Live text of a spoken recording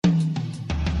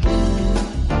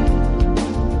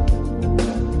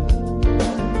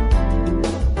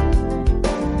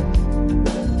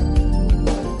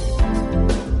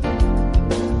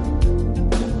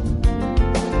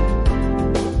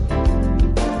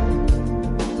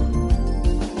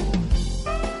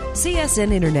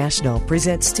CSN International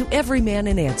presents To Every Man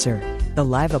an Answer, the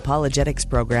live apologetics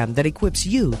program that equips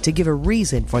you to give a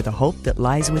reason for the hope that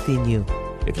lies within you.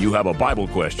 If you have a Bible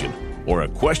question or a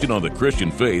question on the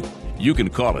Christian faith, you can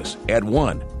call us at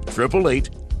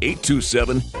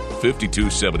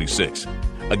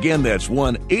 1-888-827-5276. Again, that's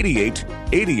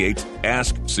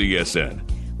 1-8888-ASK-CSN.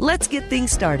 Let's get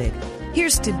things started.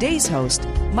 Here's today's host,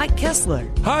 Mike Kessler.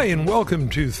 Hi, and welcome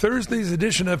to Thursday's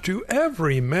edition of To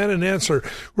Every Man an Answer.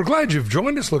 We're glad you've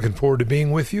joined us. Looking forward to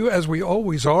being with you, as we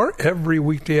always are, every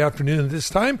weekday afternoon at this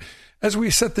time, as we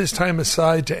set this time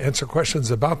aside to answer questions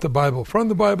about the Bible, from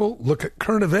the Bible, look at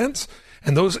current events,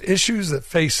 and those issues that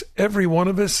face every one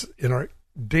of us in our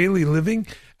daily living,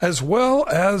 as well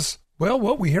as, well,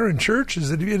 what we hear in church is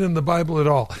it even in the Bible at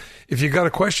all. If you've got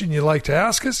a question you'd like to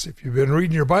ask us, if you've been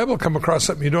reading your Bible, come across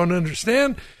something you don't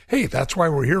understand, hey, that's why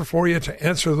we're here for you, to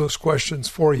answer those questions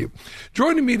for you.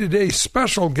 Joining me today,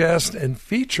 special guest and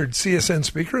featured CSN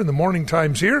speaker in the Morning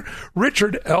Times here,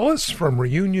 Richard Ellis from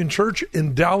Reunion Church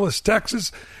in Dallas,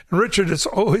 Texas. And Richard, it's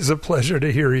always a pleasure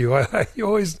to hear you. You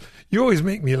always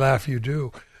make me laugh, you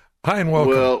do. Hi and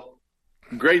welcome. Well,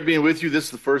 great being with you. This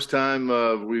is the first time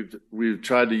we've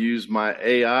tried to use my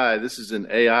AI. This is an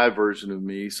AI version of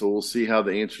me, so we'll see how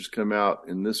the answers come out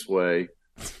in this way.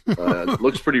 It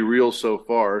looks pretty real so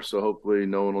far, so hopefully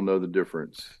no one will know the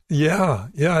difference. Yeah,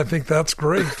 I think that's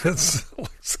great. That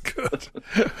looks good.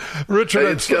 Richard,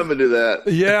 hey, it's coming to that.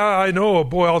 Yeah, I know.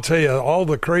 Boy, I'll tell you, all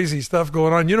the crazy stuff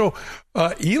going on. You know,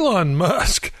 Elon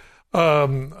Musk,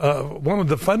 one of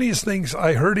the funniest things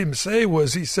I heard him say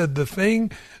was, he said, the thing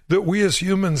that we as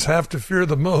humans have to fear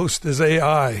the most is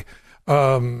AI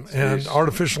and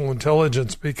artificial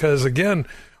intelligence, because, again,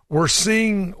 we're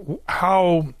seeing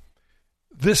how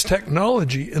this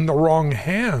technology in the wrong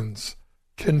hands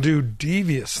can do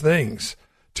devious things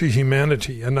to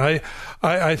humanity. And I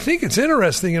think it's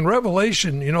interesting in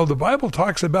Revelation, you know, the Bible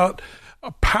talks about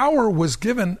a power was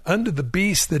given unto the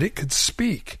beast that it could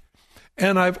speak.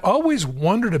 And I've always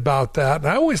wondered about that. And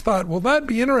I always thought, well, that'd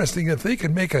be interesting if they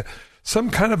could make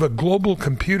some kind of a global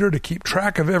computer to keep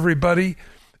track of everybody,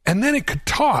 and then it could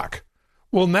talk.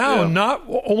 Well, now not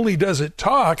only does it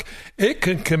talk, it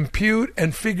can compute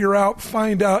and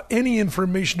find out any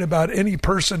information about any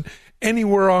person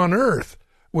anywhere on earth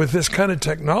with this kind of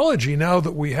technology now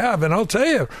that we have. And I'll tell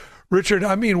you, Richard,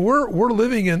 I mean, we're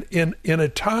living in a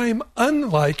time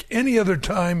unlike any other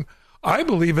time, I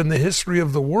believe, in the history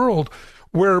of the world,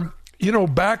 where, you know,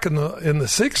 back in the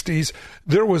 60s,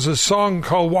 there was a song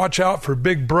called Watch Out for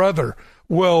Big Brother.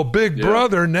 Well, Big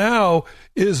Brother now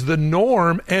is the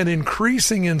norm and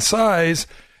increasing in size.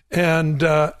 And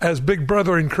as Big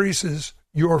Brother increases,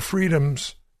 your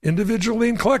freedoms individually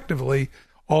and collectively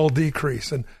all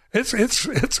decrease. And it's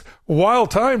a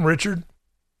wild time, Richard.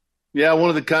 Yeah, one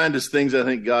of the kindest things I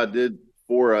think God did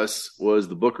for us was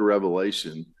the book of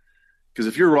Revelation. Because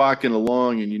if you're rocking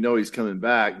along and you know he's coming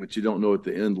back, but you don't know what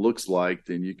the end looks like,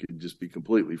 then you could just be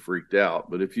completely freaked out.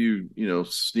 But if you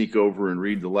sneak over and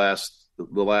read the last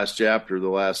chapter, the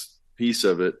last piece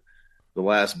of it, the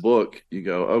last book, you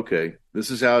go, okay,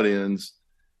 this is how it ends.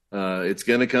 It's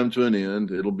going to come to an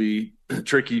end. It'll be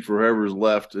tricky for whoever's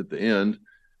left at the end.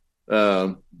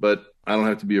 But I don't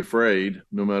have to be afraid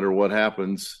no matter what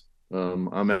happens.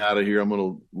 I'm out of here. I'm going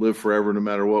to live forever no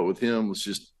matter what with him. Let's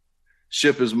just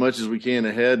ship as much as we can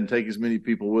ahead and take as many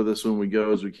people with us when we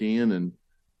go as we can, and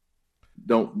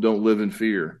don't live in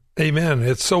fear. Amen.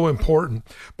 It's so important.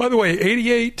 By the way,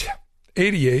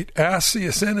 8888 Ask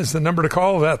CSN is the number to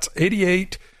call. That's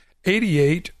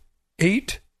 8888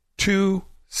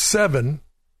 827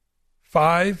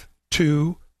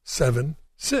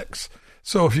 5276.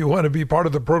 So if you want to be part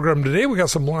of the program today, we got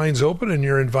some lines open, and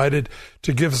you're invited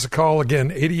to give us a call.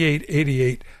 Again,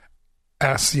 8888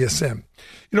 Ask CSN.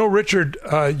 You know, Richard,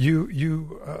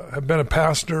 you have been a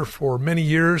pastor for many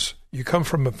years. You come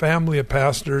from a family of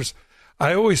pastors.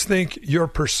 I always think your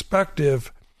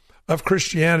perspective of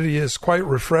Christianity is quite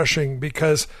refreshing,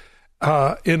 because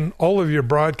in all of your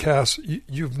broadcasts,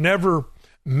 you've never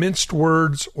minced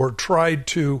words or tried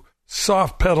to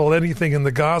soft pedal anything in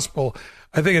the gospel.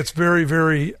 I think it's very,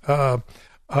 very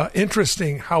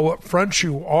interesting how upfront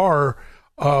you are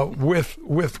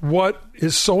with what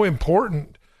is so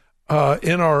important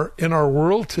in our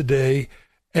world today.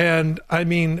 And I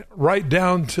mean, right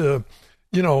down to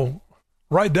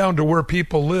where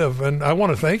people live. And I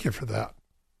want to thank you for that.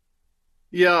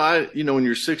 Yeah. When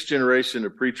you're sixth generation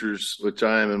of preachers, which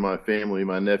I am in my family,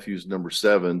 my nephew's number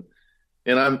 7,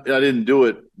 and I didn't do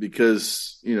it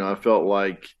because, I felt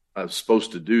like I was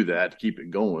supposed to do that, to keep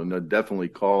it going. I definitely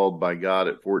called by God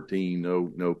at 14.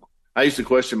 No I used to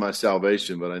question my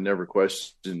salvation, but I never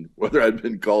questioned whether I'd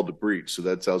been called to preach. So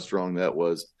that's how strong that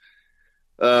was.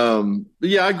 But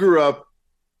yeah, I grew up,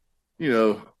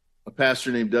 a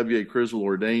pastor named W.A. Criswell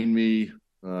ordained me.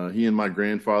 He and my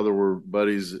grandfather were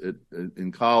buddies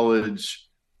in college.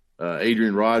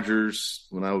 Adrian Rogers,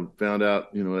 when I found out,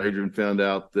 Adrian found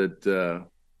out that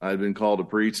I'd been called to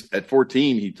preach. At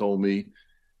 14, he told me,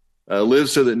 live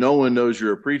so that no one knows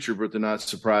you're a preacher, but they're not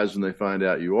surprised when they find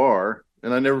out you are.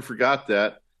 And I never forgot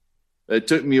that. It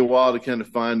took me a while to kind of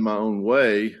find my own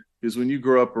way, because when you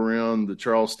grow up around the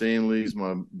Charles Stanleys,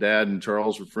 my dad and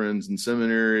Charles were friends in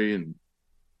seminary, and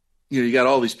you got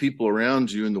all these people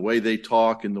around you, and the way they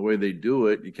talk and the way they do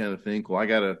it, you kind of think, well, I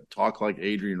got to talk like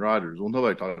Adrian Rogers. Well,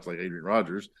 nobody talks like Adrian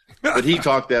Rogers, but he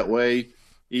talked that way,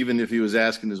 even if he was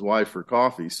asking his wife for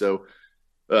coffee. So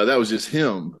that was just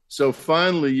him. So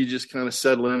finally, you just kind of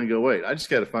settle in and go, wait, I just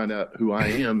got to find out who I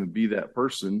am and be that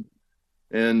person,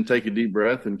 and take a deep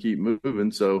breath and keep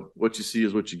moving. So what you see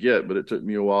is what you get, but it took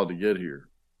me a while to get here.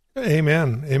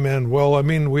 Amen. Amen. Well, I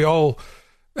mean, we all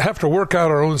have to work out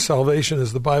our own salvation,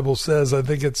 as the Bible says. I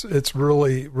think it's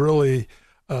really, really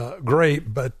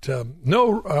great. But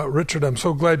no, Richard, I'm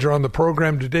so glad you're on the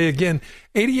program today. Again,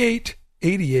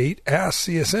 8888 Ask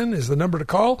CSN is the number to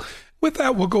call. With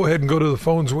that, we'll go ahead and go to the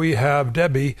phones. We have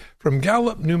Debbie from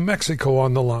Gallup, New Mexico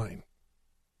on the line.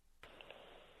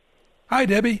 Hi,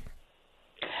 Debbie.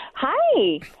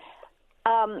 Hi.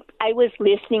 I was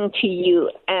listening to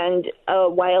you, and a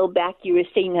while back you were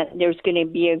saying that there's going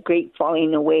to be a great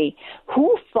falling away.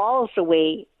 Who falls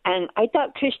away? And I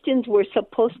thought Christians were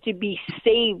supposed to be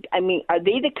saved. I mean, are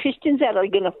they the Christians that are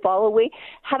going to fall away?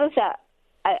 How does that?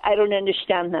 I don't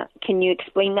understand that. Can you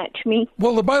explain that to me?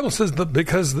 Well, the Bible says that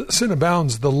because sin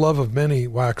abounds, the love of many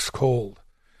wax cold.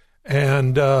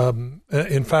 And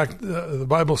in fact, the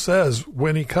Bible says,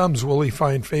 when he comes, will he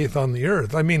find faith on the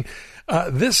earth? I mean,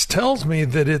 this tells me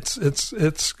that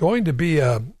it's going to be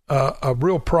a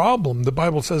real problem. The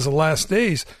Bible says the last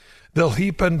days, they'll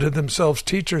heap unto themselves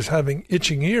teachers having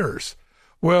itching ears.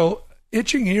 Well,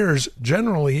 itching ears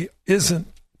generally isn't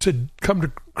to come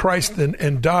to Christ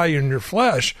and die in your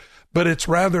flesh, but it's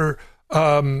rather,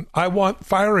 I want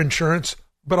fire insurance,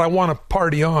 but I want to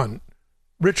party on.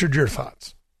 Richard, your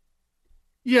thoughts?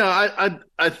 Yeah,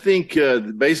 I think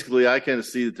basically I kind of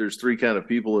see that there's three kind of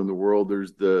people in the world.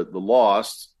 There's the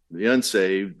lost, the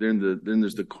unsaved, then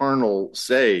there's the carnal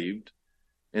saved,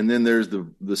 and then there's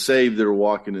the saved that are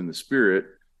walking in the Spirit.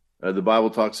 The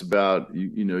Bible talks about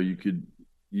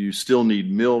you still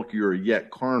need milk, you're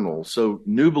yet carnal. So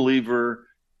new believer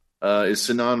is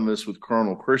synonymous with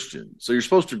carnal Christian. So you're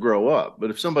supposed to grow up,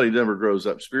 but if somebody never grows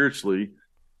up spiritually,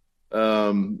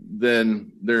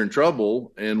 then they're in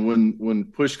trouble. And when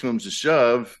push comes to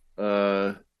shove,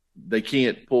 they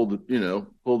can't pull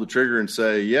the trigger and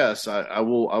say, yes, I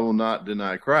will not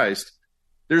deny Christ.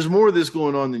 There's more of this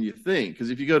going on than you think.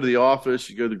 Because if you go to the office,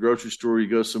 you go to the grocery store, you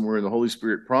go somewhere and the Holy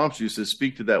Spirit prompts you, says,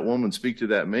 speak to that woman, speak to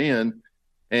that man,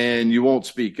 and you won't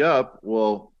speak up.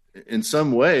 Well, in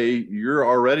some way, you're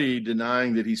already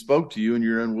denying that he spoke to you and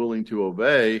you're unwilling to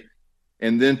obey.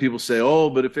 And then people say, oh,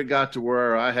 but if it got to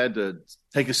where I had to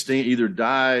take a stand, either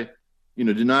die,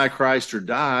 deny Christ or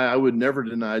die, I would never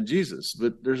deny Jesus.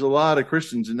 But there's a lot of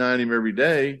Christians denying him every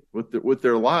day with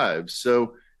their lives.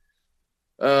 So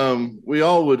we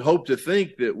all would hope to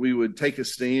think that we would take a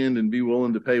stand and be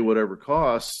willing to pay whatever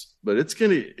costs. But it's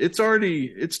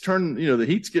turned, the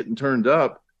heat's getting turned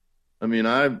up. I mean,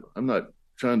 I'm not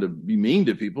trying to be mean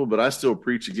to people, but I still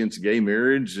preach against gay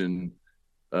marriage and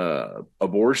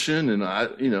abortion, and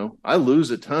I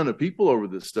lose a ton of people over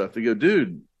this stuff. They go,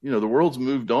 dude, the world's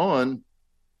moved on.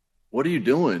 What are you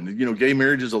doing? Gay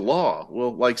marriage is a law.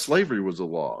 Well, like slavery was a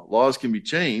law. Laws can be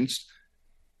changed.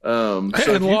 And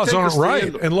laws aren't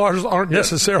right, and laws aren't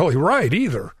necessarily right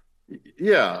either.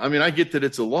 Yeah, I mean, I get that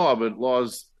it's a law, but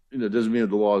laws, doesn't mean that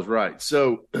the law is right.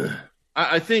 So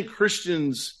I think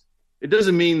Christians, it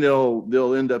doesn't mean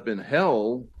they'll end up in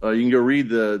hell. You can go read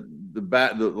the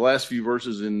last few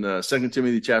verses in 2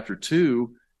 Timothy chapter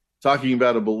 2, talking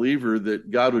about a believer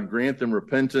that God would grant them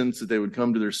repentance, that they would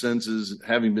come to their senses,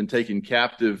 having been taken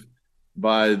captive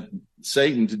by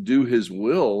Satan to do his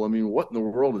will. I mean, what in the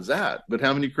world is that? But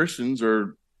how many Christians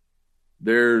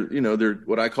they're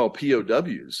what I call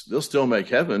POWs. They'll still make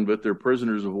heaven, but they're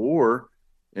prisoners of war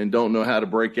and don't know how to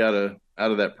break out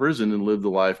of that prison and live the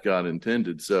life God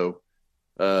intended. So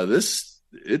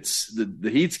the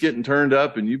heat's getting turned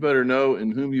up, and you better know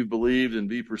in whom you've believed and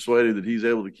be persuaded that he's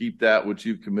able to keep that which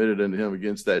you've committed unto him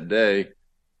against that day,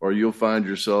 or you'll find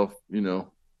yourself, in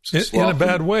a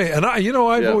bad way. And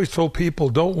I've always told people,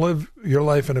 don't live your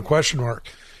life in a question mark.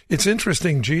 It's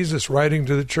interesting. Jesus, writing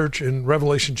to the church in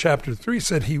Revelation chapter 3,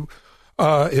 said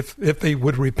if they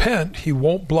would repent, he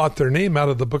won't blot their name out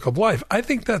of the book of life. I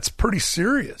think that's pretty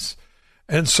serious.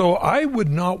 And so I would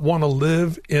not want to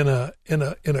live in a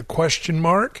question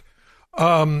mark.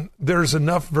 There's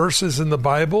enough verses in the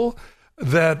Bible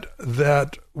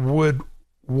that would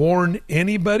warn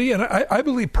anybody. And I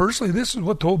believe personally, this is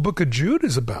what the whole book of Jude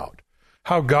is about.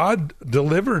 How God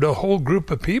delivered a whole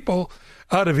group of people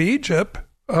out of Egypt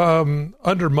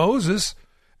under Moses,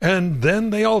 and then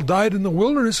they all died in the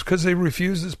wilderness because they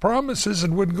refused his promises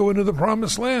and wouldn't go into the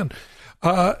promised land.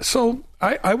 So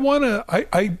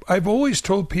I've always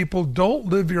told people, don't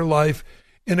live your life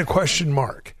in a question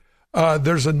mark.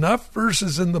 There's enough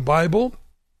verses in the Bible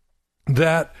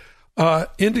that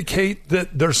indicate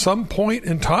that there's some point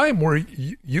in time where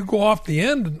you go off the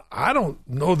end, and I don't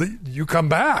know that you come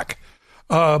back.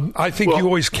 I think you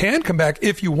always can come back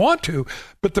if you want to.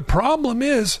 But the problem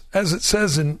is, as it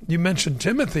says, you mentioned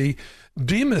Timothy,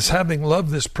 Demas, having loved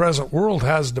this present world,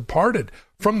 has departed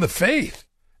from the faith.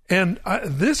 And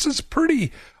this is a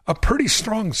pretty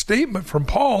strong statement from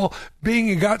Paul, being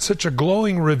he got such a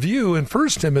glowing review in 1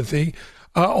 Timothy,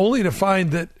 only to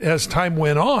find that as time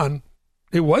went on,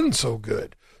 it wasn't so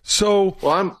good. So,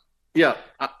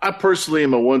 I personally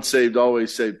am a once saved,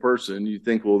 always saved person. You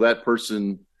think, well, that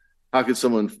person, how could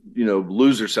someone,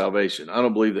 lose their salvation? I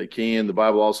don't believe they can. The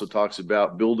Bible also talks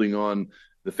about building on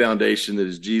the foundation that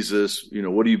is Jesus.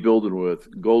 What are you building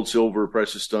with? Gold, silver,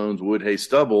 precious stones, wood, hay,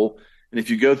 stubble. And if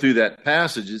you go through that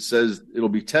passage, it says it'll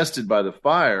be tested by the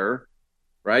fire,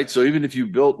 right? So even if you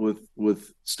built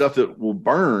with stuff that will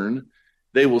burn,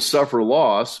 they will suffer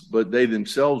loss, but they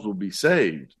themselves will be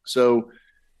saved. So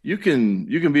you can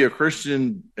be a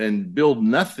Christian and build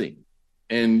nothing.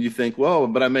 And you think, well,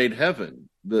 but I made heaven.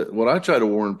 What I try to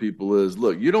warn people is,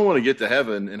 look, you don't want to get to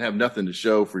heaven and have nothing to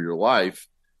show for your life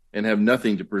and have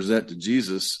nothing to present to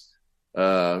Jesus.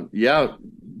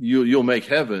 You'll make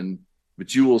heaven,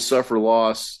 but you will suffer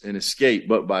loss and escape,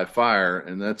 but by fire.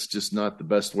 And that's just not the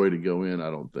best way to go in,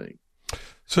 I don't think.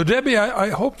 So, Debbie, I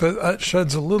hope that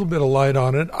sheds a little bit of light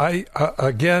on it. I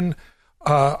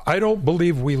don't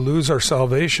believe we lose our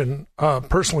salvation.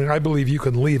 Personally, I believe you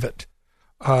can leave it.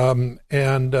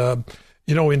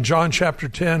 In John chapter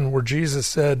 10, where Jesus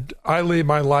said, I lay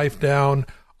my life down,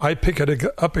 I pick it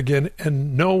up again,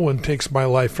 and no one takes my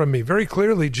life from me. Very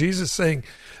clearly, Jesus saying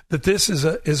that this is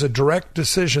a direct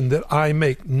decision that I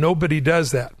make. Nobody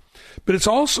does that. But it's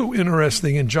also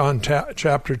interesting in John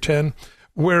chapter 10,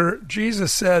 where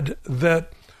Jesus said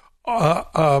that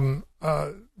no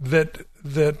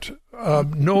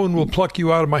one will pluck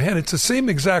you out of my hand. It's the same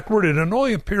exact word. It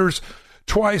only appears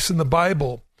twice in the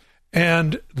Bible.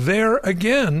 And there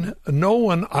again, no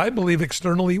one, I believe,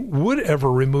 externally would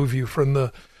ever remove you from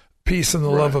the peace and the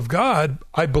love of God.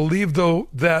 I believe, though,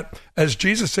 that as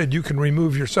Jesus said, you can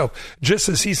remove yourself. Just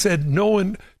as he said, no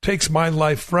one takes my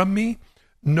life from me.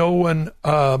 No one,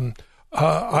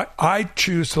 I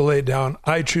choose to lay it down.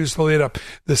 I choose to lay it up.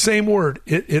 The same word.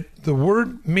 The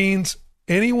word means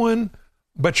anyone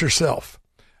but yourself.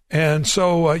 And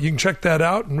so you can check that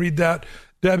out and read that,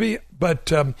 Debbie.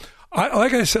 But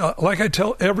like I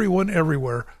tell everyone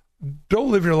everywhere,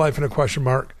 don't live your life in a question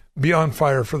mark. Be on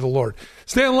fire for the Lord.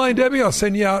 Stay online, Debbie. I'll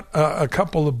send you out a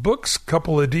couple of books,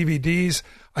 couple of DVDs.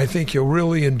 I think you'll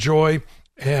really enjoy,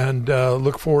 and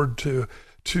look forward to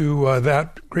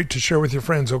that. Great to share with your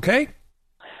friends. Okay.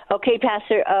 Okay,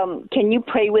 Pastor. Can you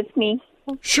pray with me?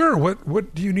 Sure.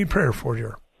 What do you need prayer for,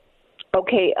 dear?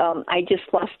 Okay. I just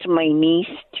lost my niece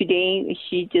today.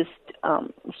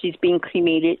 She's being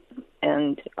cremated,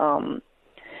 and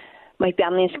my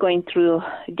family is going through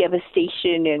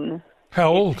devastation. And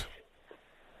how old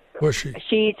was she?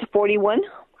 She's 41.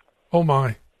 Oh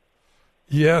my!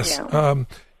 Yes.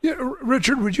 Yeah.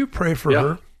 Richard, would you pray for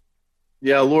her?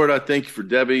 Yeah, Lord, I thank you for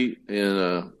Debbie,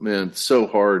 and man, it's so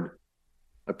hard.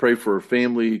 I pray for her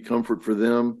family, comfort for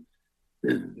them,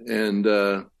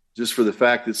 and just for the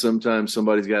fact that sometimes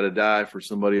somebody's got to die for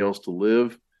somebody else to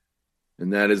live.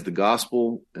 And that is the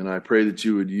gospel. And I pray that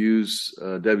you would use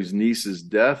Debbie's niece's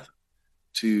death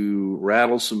to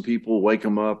rattle some people, wake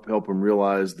them up, help them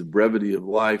realize the brevity of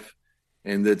life,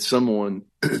 and that someone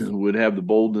would have the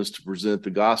boldness to present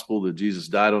the gospel that Jesus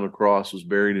died on a cross, was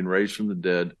buried, and raised from the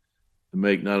dead to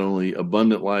make not only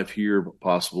abundant life here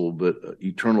possible, but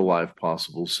eternal life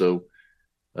possible. So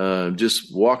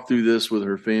just walk through this with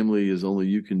her family as only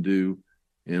you can do.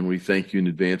 And we thank you in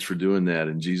advance for doing that.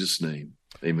 In Jesus' name.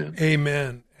 Amen.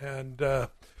 Amen. And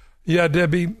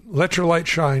Debbie, let your light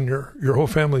shine. Your whole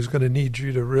family is going to need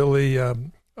you to really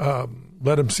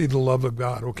let them see the love of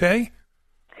God. Okay?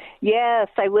 Yes,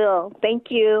 I will.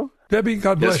 Thank you. Debbie,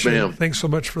 God bless Yes, you. ma'am. Thanks so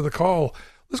much for the call.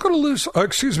 Let's go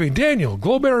to Daniel,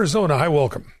 Globe, Arizona. Hi,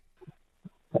 welcome.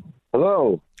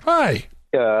 Hello. Hi.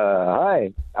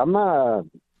 Hi. I'm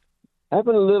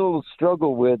having a little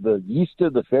struggle with the yeast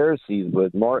of the Pharisees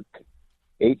with Mark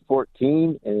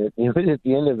 8:14, and at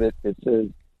the end of it, it says,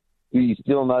 "Do you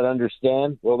still not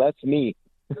understand?" Well, that's me.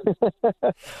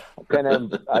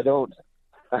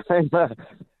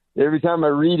 Every time I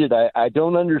read it, I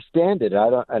don't understand it.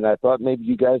 And I thought maybe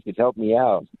you guys could help me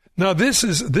out. Now, this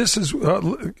is.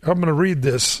 I'm going to read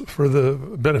this for the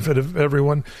benefit of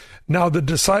everyone. Now, the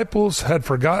disciples had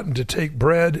forgotten to take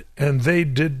bread, and they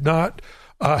did not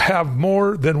have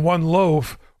more than one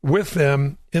loaf with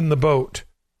them in the boat.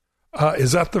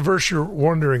 Is that the verse you're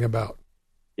wondering about?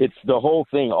 It's the whole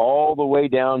thing, all the way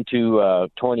down to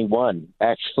 21,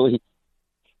 actually.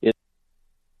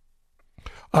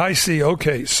 I see.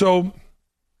 Okay. So,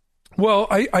 well,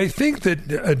 I think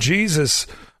that Jesus,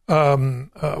 when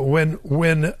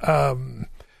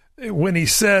he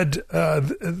said,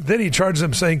 then he charged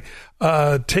them saying,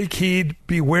 take heed,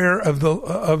 beware of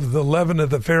the leaven of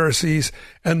the Pharisees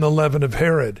and the leaven of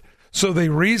Herod. So they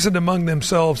reasoned among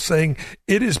themselves, saying,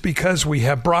 it is because we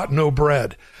have brought no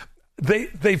bread.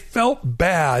 They felt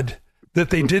bad that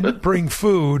they didn't bring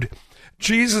food.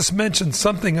 Jesus mentioned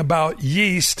something about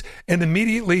yeast, and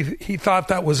immediately he thought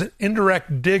that was an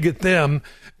indirect dig at them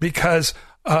because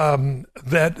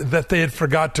that they had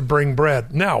forgot to bring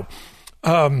bread. Now,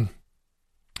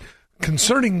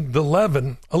 concerning the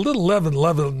leaven, a little leaven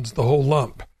leavens the whole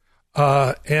lump.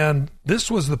 And this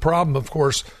was the problem, of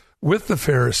course, with the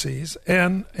Pharisees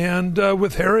and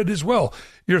with Herod as well.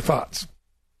 Your thoughts?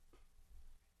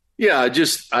 Yeah, I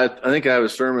think I have a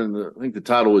sermon. I think the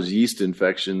title was Yeast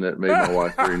Infection that made my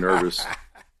wife very nervous.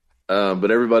 But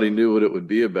everybody knew what it would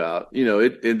be about. You know,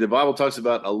 the Bible talks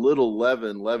about a little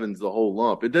leaven leavens the whole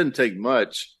lump. It doesn't take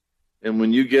much. And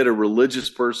when you get a religious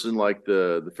person like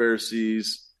the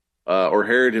Pharisees or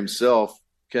Herod himself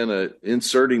kind of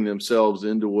inserting themselves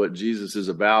into what Jesus is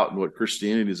about and what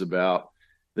Christianity is about,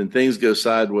 then things go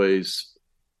sideways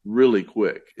really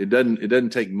quick. It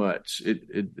doesn't take much.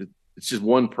 It's just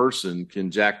one person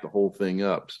can jack the whole thing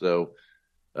up. So,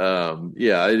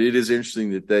 it is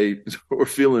interesting that they were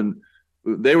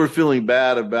feeling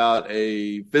bad about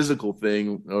a physical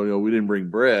thing. Oh, no, we didn't bring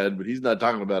bread, but he's not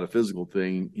talking about a physical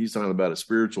thing. He's talking about a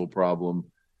spiritual problem,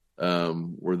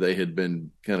 where they had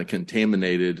been kind of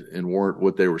contaminated and weren't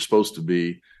what they were supposed to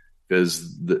be.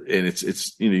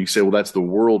 It's you say, well, that's the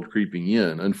world creeping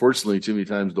in. Unfortunately, too many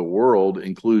times the world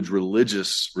includes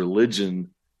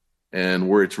religion, and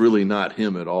where it's really not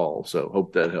him at all. So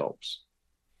hope that helps.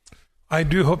 I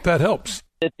do hope that helps.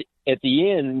 At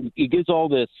the end, he gives all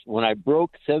this, when I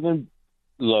broke 7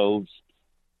 loaves,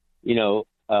 for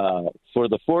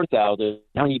the 4,000,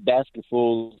 how many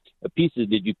basketfuls of pieces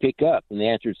did you pick up? And the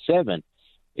answer is 7.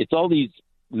 It's all these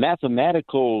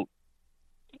mathematical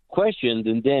questions,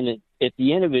 and then at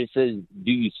the end of it, it says,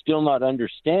 do you still not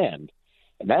understand?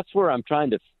 And that's where I'm trying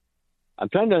to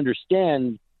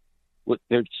understand what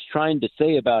they're trying to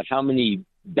say about how many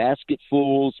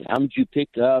basketfuls, how much you pick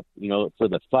up, for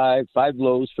the five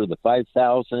loaves for the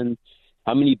 5,000,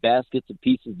 how many baskets of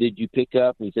pieces did you pick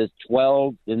up? And he says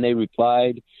 12. Then they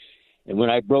replied, and when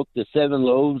I broke the 7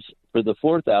 loaves for the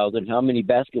 4,000, how many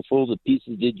basketfuls of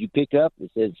pieces did you pick up?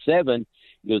 It said 7.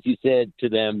 He said to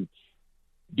them,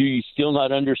 do you still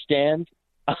not understand?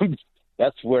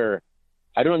 That's where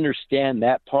I don't understand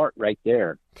that part right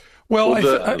there. Well,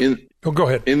 go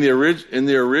ahead. In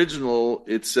the original,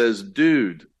 it says,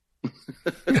 dude,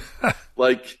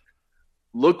 like,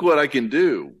 look what I can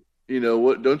do.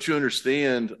 What, don't you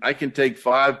understand? I can take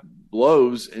 5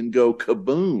 blows and go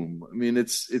kaboom. I mean,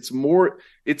 it's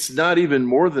not even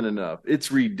more than enough. It's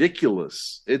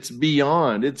ridiculous. It's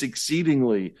beyond, it's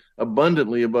exceedingly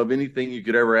abundantly above anything you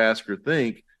could ever ask or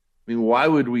think. I mean, why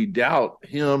would we doubt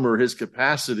him or his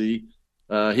capacity?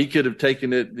 He could have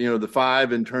taken it, the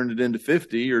 5 and turned it into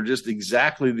 50, or just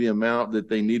exactly the amount that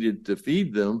they needed to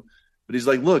feed them. But he's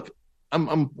like, look,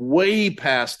 I'm way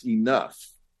past enough,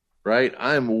 right?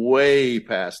 I'm way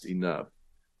past enough.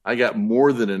 I got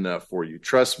more than enough for you.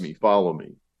 Trust me, follow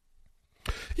me.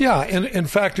 Yeah. And in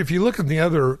fact, if you look at the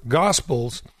other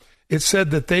Gospels, it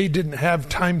said that they didn't have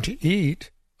time to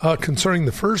eat concerning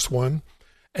the first one.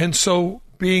 And so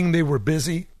being they were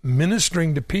busy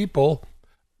ministering to people,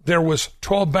 there was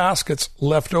 12 baskets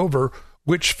left over,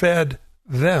 which fed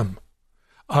them.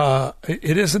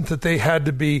 It isn't that they had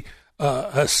to be,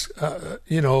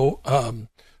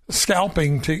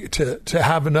 scalping to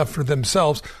have enough for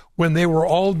themselves. When they were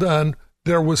all done,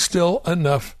 there was still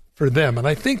enough for them. And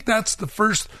I think that's the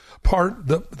first part,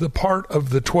 the part of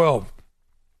the 12.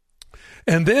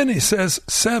 And then he says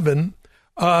 7,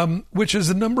 which is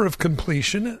a number of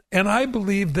completion. And I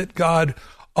believe that God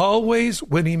always,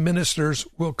 when he ministers,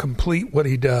 will complete what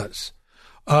he does.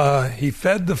 He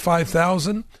fed the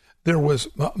 5,000. There was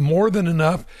more than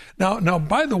enough. Now,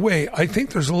 by the way, I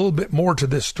think there's a little bit more to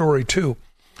this story, too.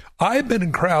 I've been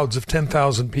in crowds of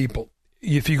 10,000 people.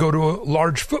 If you go to a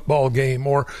large football game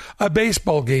or a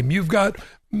baseball game, you've got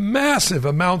massive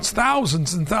amounts,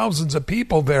 thousands and thousands of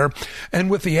people there. And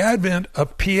with the advent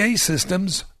of PA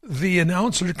systems, the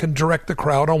announcer can direct the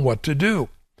crowd on what to do.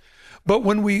 But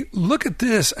when we look at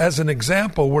this as an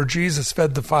example where Jesus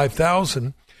fed the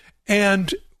 5,000,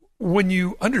 and when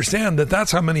you understand that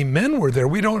that's how many men were there,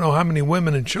 we don't know how many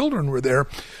women and children were there.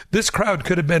 This crowd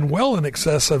could have been well in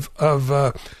excess of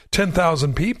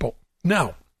 10,000 people.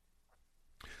 Now,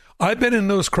 I've been in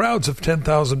those crowds of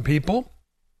 10,000 people,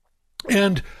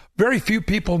 and very few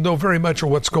people know very much of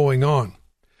what's going on.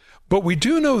 But we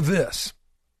do know this,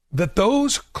 that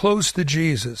those close to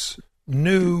Jesus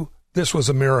knew this was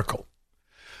a miracle.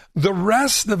 The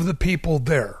rest of the people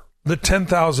there, the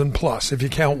 10,000 plus, if you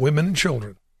count women and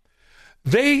children,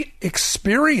 they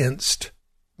experienced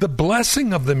the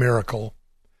blessing of the miracle,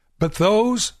 but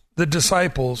those, the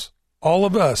disciples, all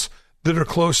of us that are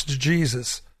close to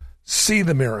Jesus, see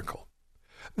the miracle.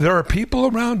 There are people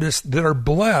around us that are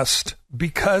blessed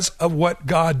because of what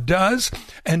God does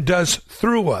and does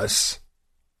through us.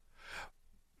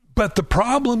 But the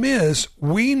problem is,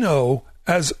 we know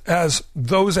as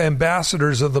those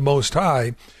ambassadors of the Most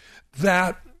High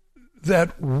that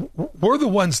we're the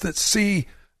ones that see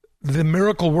the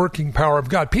miracle working power of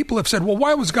God. People have said, well,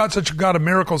 why was God such a God of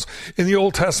miracles in the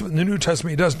Old Testament and the New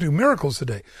Testament? He doesn't do miracles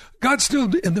today. God's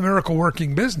still in the miracle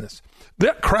working business.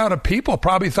 That crowd of people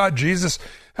probably thought Jesus,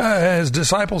 his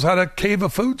disciples had a cave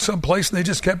of food someplace and they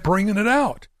just kept bringing it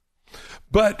out.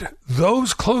 But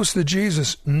those close to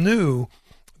Jesus knew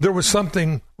there was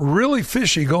something really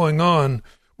fishy going on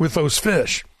with those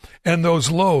fish and those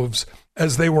loaves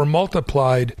as they were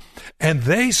multiplied, and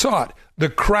they saw it. The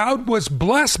crowd was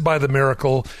blessed by the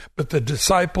miracle, but the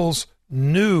disciples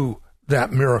knew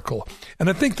that miracle. And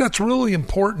I think that's really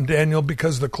important, Daniel,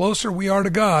 because the closer we are to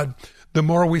God, the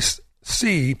more we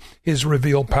see his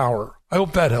revealed power. I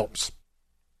hope that helps.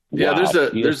 Yeah,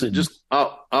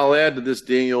 I'll add to this,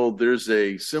 Daniel. There's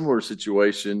a similar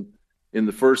situation in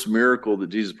the first miracle that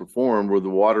Jesus performed where the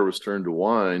water was turned to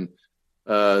wine.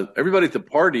 Everybody at the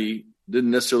party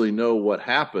didn't necessarily know what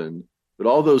happened, but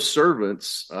all those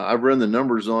servants, I've run the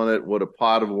numbers on it, what a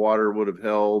pot of water would have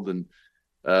held. And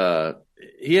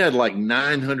he had like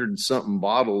 900 and something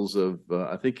bottles of,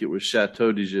 I think it was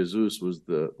Chateau de Jesus was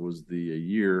the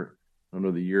year. I don't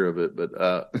know the year of it, but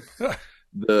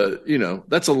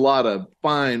that's a lot of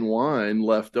fine wine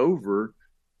left over.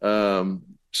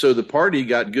 So the party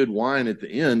got good wine at the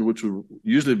end, which would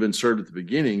usually have been served at the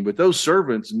beginning. But those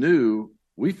servants knew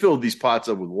we filled these pots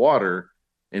up with water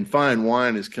and fine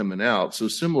wine is coming out. So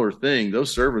similar thing,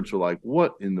 those servants were like,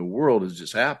 what in the world has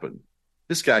just happened?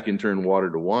 This guy can turn water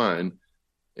to wine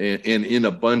and in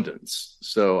abundance.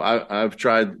 So I've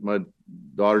tried, my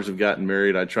daughters have gotten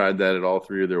married. I tried that at all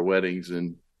 3 of their weddings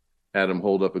and had them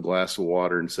hold up a glass of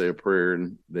water and say a prayer,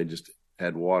 and they just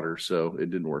had water. So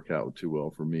it didn't work out too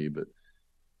well for me, but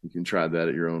you can try that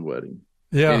at your own wedding.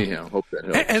 Yeah. Anyhow, hope that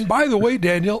helps. And by the way,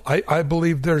 Daniel, I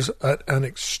believe there's an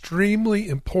extremely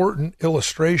important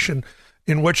illustration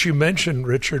in what you mentioned,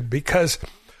 Richard, because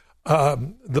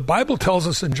the Bible tells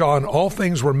us in John, all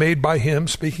things were made by him,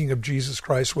 speaking of Jesus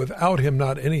Christ. Without him,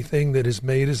 not anything that is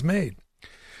made is made.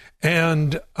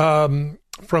 And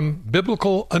from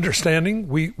biblical understanding,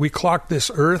 we clock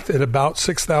this earth at about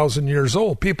 6,000 years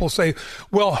old. People say,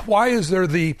 well, why is there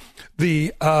the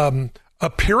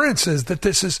appearances that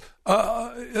this is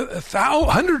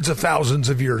hundreds of thousands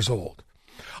of years old?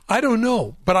 I don't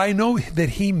know, but I know that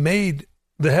he made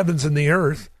the heavens and the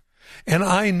earth, and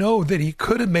I know that he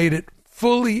could have made it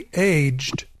fully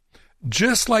aged,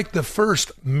 just like the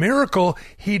first miracle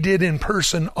he did in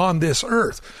person on this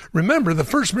earth. Remember, the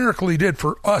first miracle he did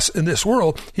for us in this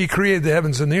world, he created the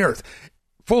heavens and the earth,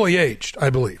 fully aged, I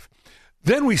believe.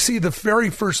 Then we see the very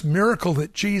first miracle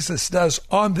that Jesus does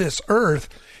on this earth.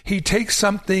 He takes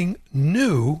something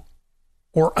new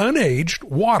or unaged,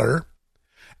 water,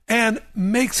 and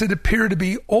makes it appear to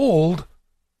be old,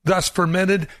 thus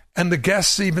fermented. And the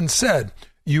guests even said,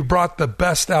 you brought the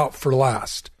best out for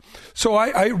last. So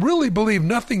I really believe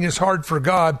nothing is hard for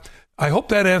God. I hope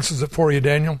that answers it for you,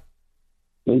 Daniel.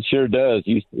 It sure does.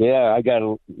 It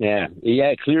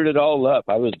cleared it all up.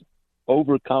 I was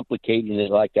overcomplicating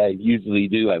it like I usually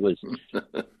do.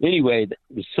 Anyway,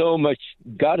 so much.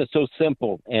 God is so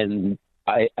simple, and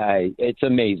it's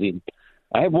amazing.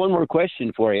 I have one more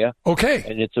question for you. Okay.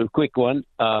 And it's a quick one.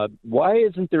 Why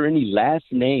isn't there any last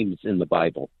names in the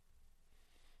Bible?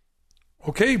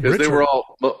 Okay, because Richard. they were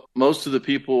all most of the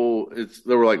people.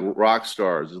 They were like rock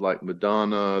stars, like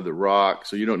Madonna, The Rock.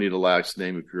 So you don't need a last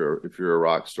name if you're a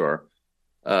rock star.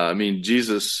 I mean,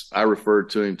 Jesus, I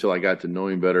referred to him till I got to know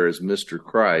him better as Mr.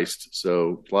 Christ.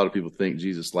 So a lot of people think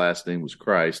Jesus' last name was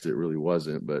Christ. It really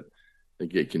wasn't, but they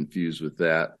get confused with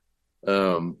that.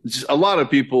 Just a lot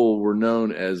of people were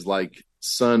known as like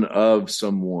son of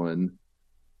someone,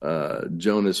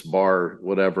 Jonas Bar,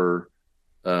 whatever.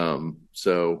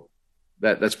 So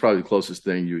that's probably the closest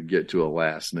thing you would get to a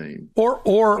last name.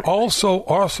 Or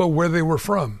also where they were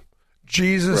from.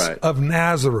 Jesus of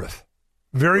Nazareth.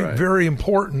 Very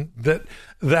important that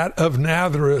of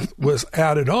Nazareth was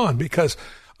added on because,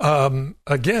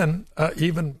 again,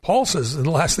 even Paul says in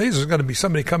the last days there's going to be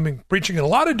somebody coming preaching a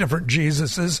lot of different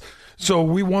Jesuses, so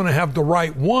we want to have the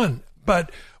right one.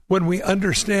 But when we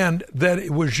understand that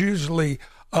it was usually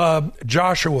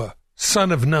Joshua,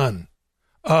 son of Nun,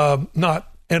 not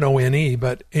None,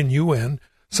 but Nun,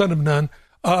 son of Nun,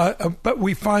 but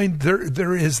we find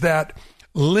there is that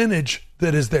lineage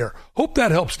that is there. Hope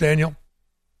that helps, Daniel.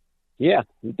 Yeah,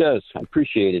 it does. I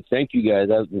appreciate it. Thank you, guys.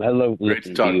 I love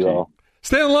listening to you all.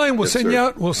 Stay on line. We'll send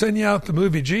you out the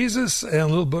movie Jesus and a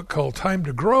little book called Time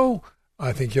to Grow.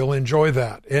 I think you'll enjoy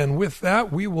that. And with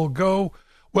that, we will go.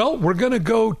 Well, we're going to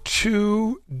go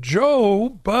to Joe,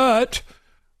 but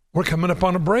we're coming up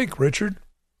on a break, Richard.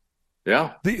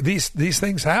 Yeah. These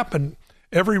things happen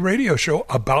every radio show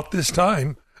about this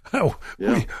time.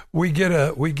 We get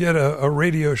a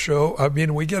radio show. I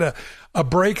mean, we get a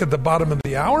break at the bottom of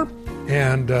the hour.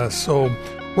 And so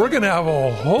we're going to have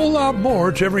a whole lot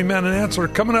more to Every Man an Answer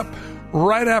coming up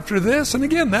right after this. And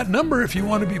again, that number, if you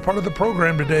want to be part of the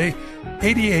program today,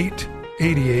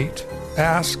 8888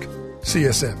 Ask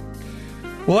CSN.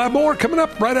 We'll have more coming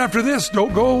up right after this.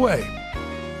 Don't go away.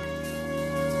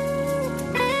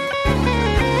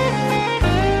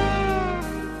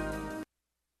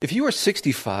 If you are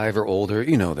 65 or older,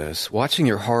 you know this. Watching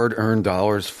your hard-earned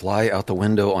dollars fly out the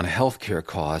window on healthcare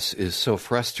costs is so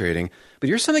frustrating. But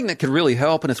here's something that could really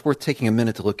help, and it's worth taking a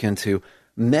minute to look into.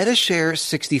 MediShare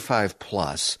 65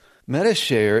 Plus.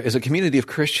 MediShare is a community of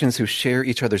Christians who share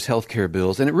each other's healthcare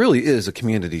bills, and it really is a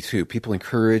community, too. People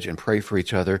encourage and pray for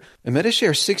each other. And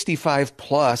MediShare 65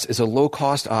 Plus is a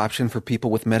low-cost option for people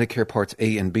with Medicare Parts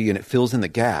A and B, and it fills in the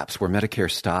gaps where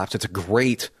Medicare stops. It's a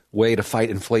great way to fight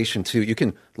inflation, too. You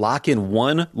can lock in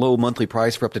one low monthly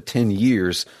price for up to 10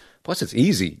 years. Plus, it's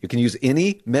easy. You can use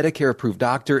any Medicare-approved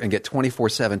doctor and get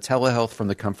 24/7 telehealth from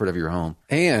the comfort of your home.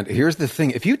 And here's the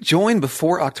thing. If you join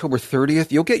before October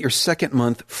 30th, you'll get your second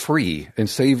month free and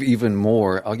save even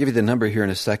more. I'll give you the number here in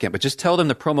a second, but just tell them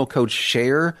the promo code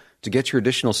SHARE to get your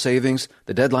additional savings.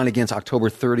 The deadline again's October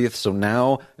 30th, so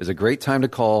now is a great time to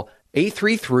call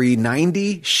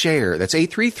 833-90-SHARE. That's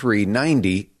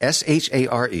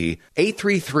 833-90-SHARE.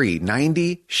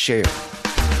 833-90-SHARE.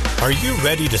 Are you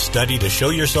ready to study to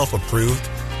show yourself approved?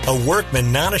 A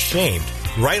workman not ashamed,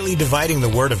 rightly dividing the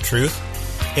word of truth?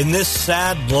 In this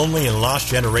sad, lonely, and lost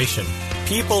generation,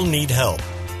 people need help.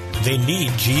 They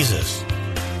need Jesus.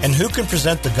 And who can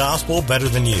present the gospel better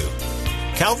than you?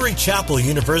 Calvary Chapel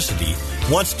University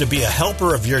wants to be a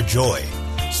helper of your joy,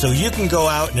 so you can go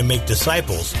out and make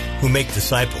disciples who make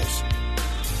disciples.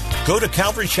 Go to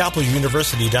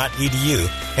calvarychapeluniversity.edu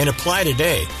and apply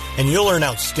today, and you'll earn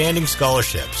outstanding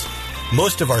scholarships.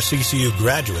 Most of our CCU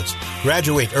graduates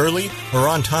graduate early or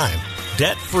on time,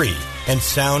 debt-free, and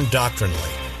sound doctrinally.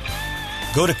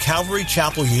 Go to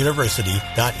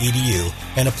calvarychapeluniversity.edu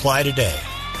and apply today.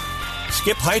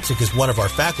 Skip Heitzig is one of our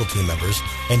faculty members,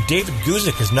 and David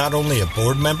Guzik is not only a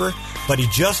board member, but he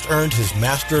just earned his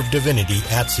Master of Divinity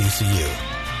at CCU.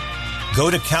 Go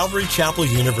to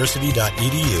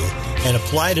calvarychapeluniversity.edu and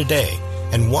apply today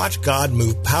and watch God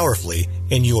move powerfully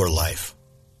in your life.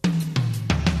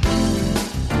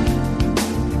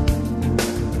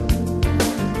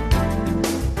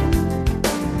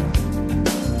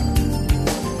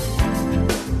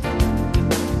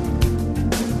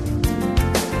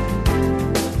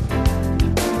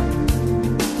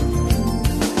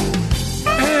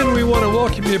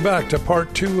 Welcome you back to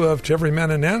part 2 of To Every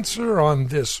Man an Answer on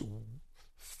this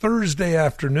Thursday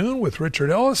afternoon with Richard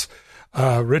Ellis.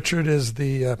 Richard is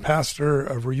the pastor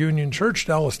of Reunion Church,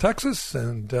 Dallas, Texas,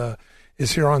 and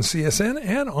is here on CSN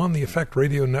and on the Effect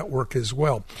Radio Network as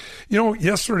well. You know,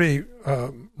 yesterday,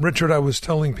 Richard, I was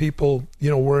telling people, you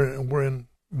know, we're in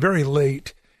very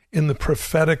late in the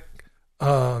prophetic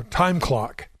time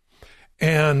clock.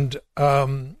 And,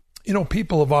 you know,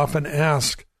 people have often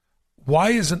asked,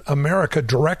 why isn't America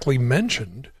directly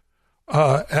mentioned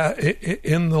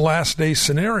in the last day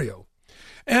scenario.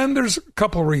 And there's a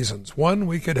couple of reasons. One,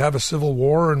 we could have a civil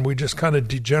war and we just kind of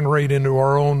degenerate into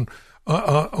our own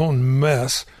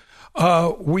mess.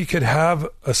 We could have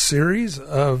a series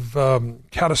of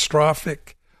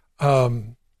catastrophic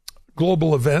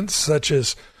global events, such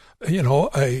as, a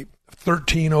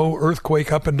 13.0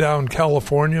 earthquake up and down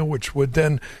California, which would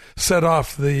then set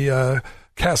off the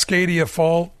Cascadia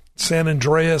Fault, San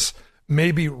Andreas,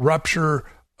 maybe rupture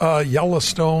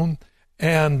Yellowstone,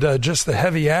 and just the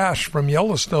heavy ash from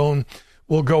Yellowstone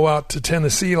will go out to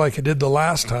Tennessee like it did the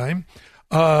last time.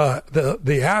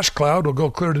 The ash cloud will go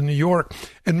clear to New York,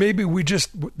 and maybe this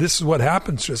is what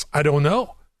happens to us. I don't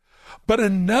know. But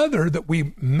another that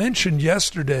we mentioned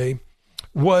yesterday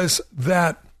was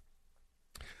that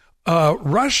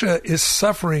Russia is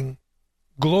suffering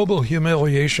global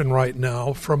humiliation right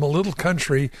now from a little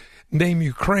country named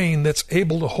Ukraine that's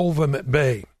able to hold them at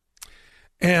bay.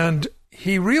 And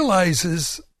he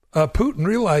realizes, Putin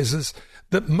realizes,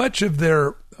 that much of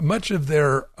their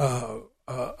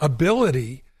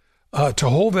ability to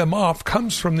hold them off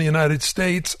comes from the United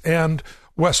States and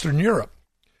Western Europe.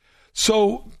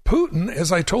 So Putin,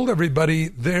 as I told everybody,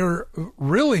 they're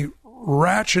really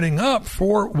ratcheting up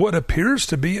for what appears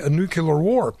to be a nuclear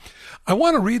war. I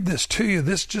want to read this to you.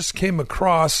 This just came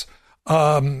across.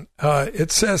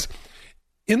 It says,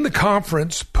 in the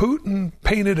conference, Putin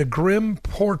painted a grim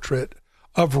portrait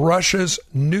of Russia's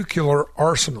nuclear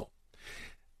arsenal.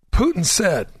 Putin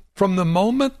said, from the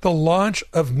moment the launch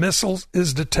of missiles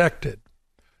is detected,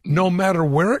 no matter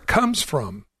where it comes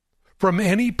from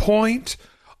any point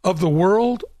of the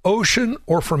world, ocean,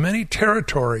 or from any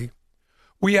territory,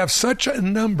 we have such a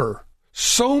number,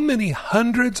 so many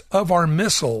hundreds of our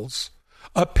missiles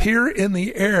appear in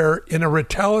the air in a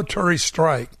retaliatory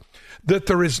strike that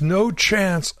there is no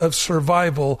chance of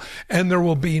survival and there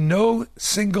will be no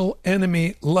single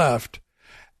enemy left,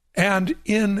 and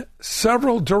in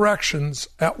several directions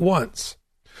at once.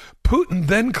 Putin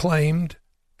then claimed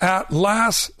at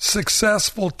last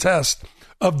successful test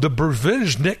of the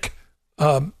Brezhnev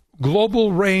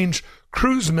global range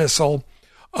cruise missile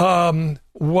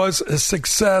was a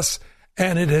success,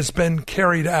 and it has been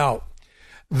carried out.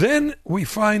 Then we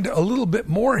find a little bit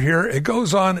more here. It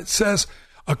goes on, it says,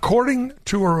 according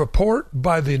to a report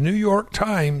by the New York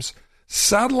Times,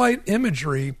 satellite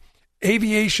imagery,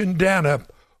 aviation data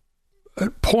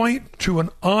point to an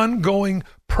ongoing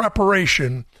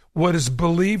preparation, what is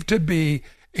believed to be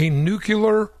a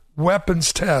nuclear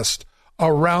weapons test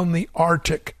around the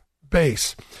Arctic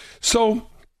base. So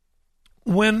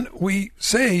when we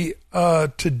say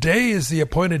today is the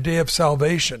appointed day of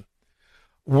salvation,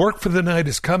 work for the night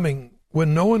is coming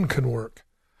when no one can work,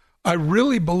 I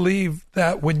really believe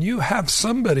that when you have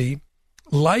somebody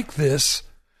like this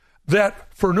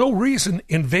that for no reason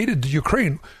invaded the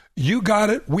Ukraine, you got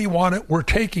it, we want it, we're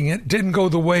taking it, didn't go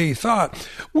the way he thought.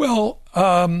 Well,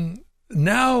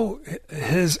 now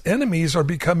his enemies are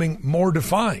becoming more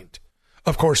defined.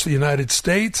 Of course, the United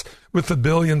States, with the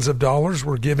billions of dollars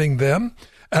we're giving them,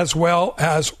 as well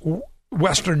as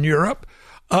Western Europe,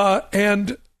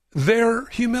 and their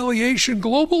humiliation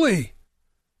globally.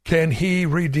 Can he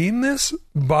redeem this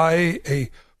by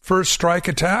a first strike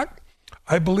attack?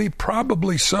 I believe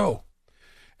probably so.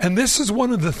 And this is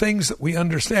one of the things that we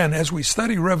understand as we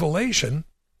study Revelation.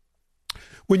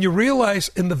 When you realize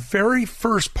in the very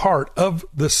first part of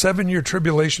the 7-year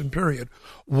tribulation period,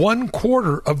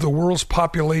 1/4 of the world's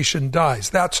population dies.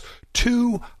 That's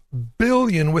 2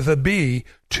 billion with a B,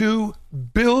 2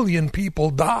 billion people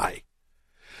die.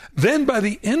 Then by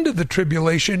the end of the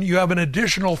tribulation, you have an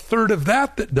additional third of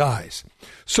that dies.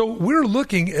 So we're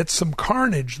looking at some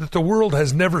carnage that the world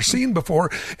has never seen before.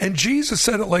 And Jesus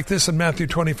said it like this in Matthew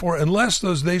 24, unless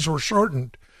those days were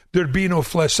shortened, there'd be no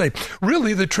flesh saved.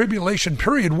 Really, the tribulation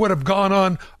period would have gone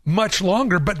on much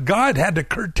longer, but God had to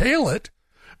curtail it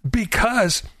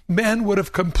because man would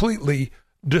have completely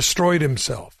destroyed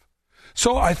himself.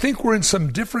 So I think we're in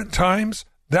some different times.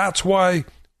 That's why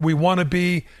we want to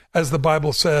be, as the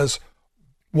Bible says,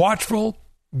 watchful,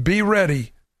 be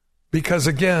ready, because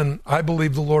again, I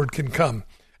believe the Lord can come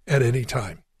at any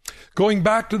time. Going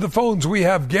back to the phones, we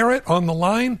have Garrett on the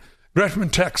line, Gresham,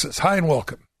 Texas. Hi and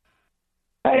welcome.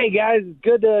 Hey, guys. It's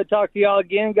good to talk to y'all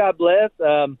again. God bless.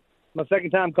 My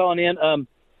second time calling in. Let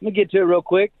me get to it real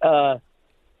quick. I'm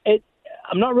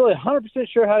not really 100%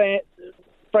 sure how to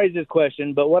phrase this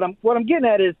question, but what I'm getting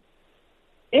at is,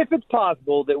 if it's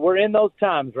possible that we're in those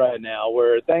times right now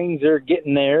where things are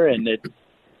getting there and it's,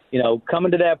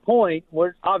 coming to that point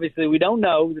where obviously we don't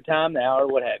know the time, the hour,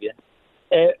 what have you.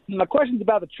 My question's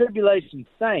about the tribulation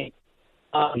saints.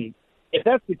 If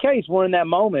that's the case, we're in that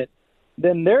moment.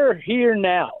 then they're here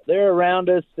now. They're around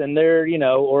us, and they're,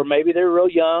 or maybe they're real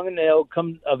young and they'll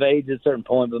come of age at a certain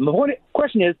point. But the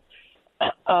question is,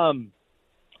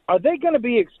 are they going to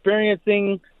be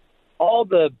experiencing all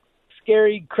the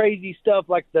scary, crazy stuff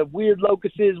like the weird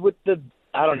locusts with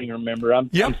I don't even remember. I'm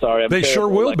sorry. They sure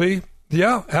will be.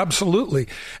 Yeah, absolutely.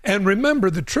 And remember,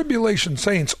 the tribulation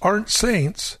saints aren't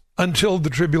saints until the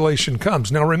tribulation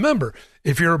comes. Now, remember,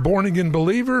 if you're a born-again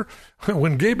believer,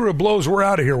 when Gabriel blows, we're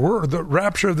out of here. We're the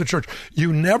rapture of the church.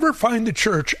 You never find the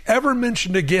church ever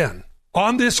mentioned again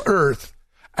on this earth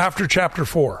after chapter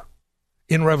 4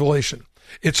 in Revelation.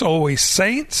 It's always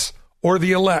saints or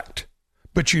the elect,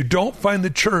 but you don't find the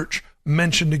church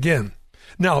mentioned again.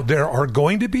 Now, there are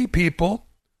going to be people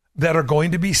that are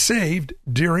going to be saved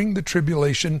during the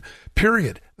tribulation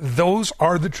period. Those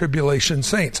are the tribulation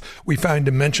saints. We find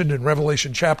them mentioned in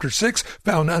Revelation chapter 6,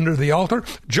 found under the altar.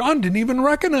 John didn't even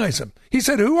recognize him. He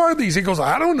said, who are these? He goes,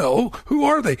 I don't know. Who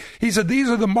are they? He said, these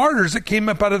are the martyrs that came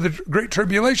up out of the great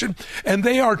tribulation, and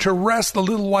they are to rest a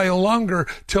little while longer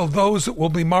till those that will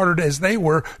be martyred as they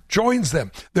were joins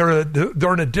them. They're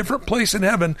in a different place in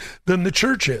heaven than the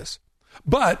church is.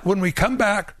 But when we come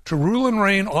back to rule and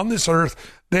reign on this earth,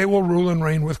 they will rule and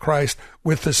reign with Christ,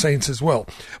 with the saints as well.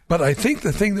 But I think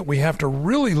the thing that we have to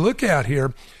really look at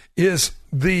here is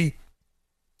the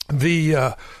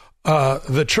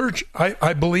church,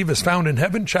 I believe, is found in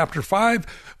heaven, chapter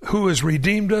 5, who has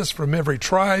redeemed us from every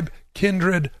tribe,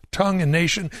 kindred, tongue, and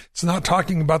nation. It's not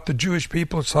talking about the Jewish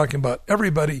people. It's talking about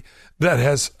everybody that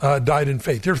has died in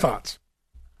faith. Your thoughts?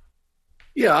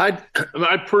 Yeah,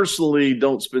 I personally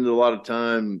don't spend a lot of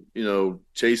time,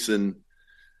 chasing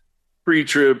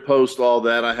pre-trib, post, all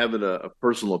that. I have a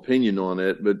personal opinion on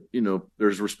it, but,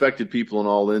 there's respected people on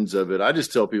all ends of it. I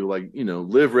just tell people,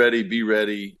 live ready, be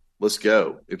ready, let's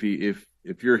go. If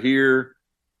you're here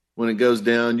when it goes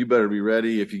down, you better be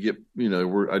ready. If you get,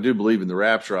 I do believe in the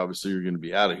rapture. Obviously, you're going to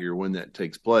be out of here when that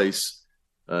takes place.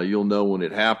 You'll know when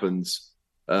it happens.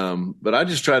 But I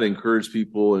just try to encourage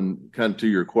people, and kind of to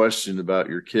your question about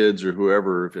your kids or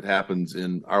whoever, if it happens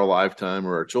in our lifetime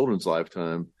or our children's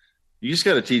lifetime, you just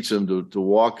got to teach them to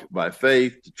walk by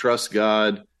faith, to trust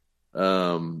God,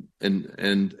 and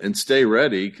stay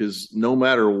ready, because no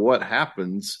matter what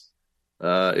happens,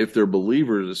 if they're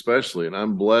believers, especially, and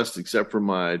I'm blessed, except for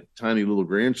my tiny little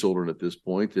grandchildren at this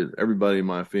point, that everybody in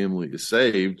my family is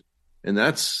saved. And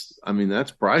that's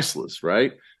priceless,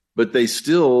 right? But they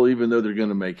still, even though they're going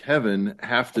to make heaven,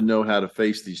 have to know how to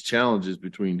face these challenges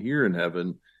between here and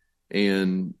heaven,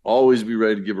 and always be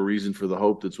ready to give a reason for the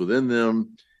hope that's within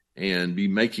them, and be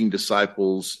making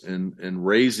disciples and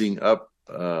raising up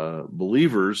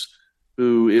believers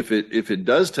who, if it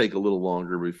does take a little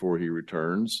longer before he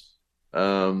returns,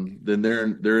 then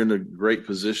they're in a great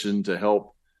position to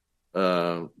help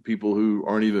people who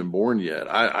aren't even born yet.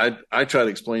 I try to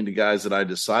explain to guys that I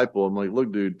disciple, I'm like,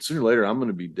 look, dude, sooner or later I'm going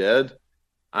to be dead.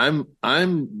 I'm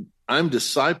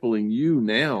discipling you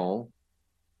now,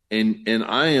 and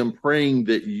I am praying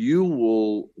that you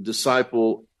will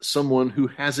disciple someone who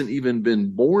hasn't even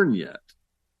been born yet.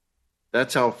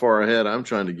 That's how far ahead I'm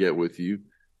trying to get with you,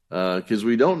 because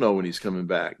we don't know when he's coming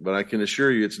back. But I can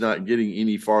assure you it's not getting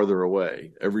any farther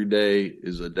away. Every day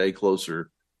is a day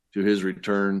closer to his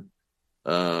return.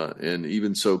 And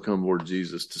even so come Lord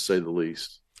Jesus, to say the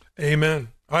least. Amen.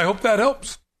 I hope that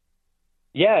helps.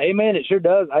 Yeah, amen. It sure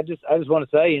does. I just want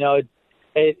to say,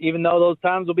 even though those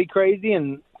times will be crazy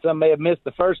and some may have missed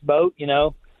the first boat,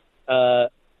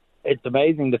 it's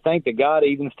amazing to think that God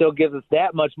even still gives us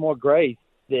that much more grace,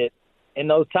 that in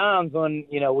those times when,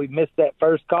 we've missed that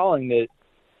first calling, that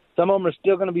some of them are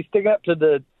still going to be sticking up to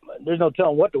there's no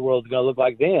telling what the world's going to look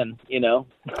like then,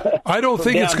 I don't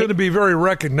think it's going to be very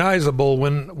recognizable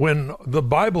when the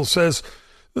Bible says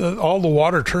all the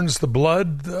water turns to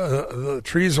blood, the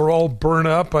trees are all burned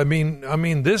up. I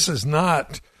mean, this is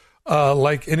not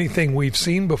like anything we've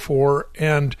seen before.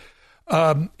 And,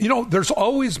 there's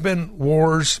always been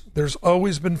wars. There's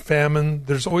always been famine.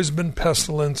 There's always been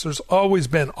pestilence. There's always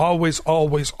been,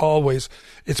 always.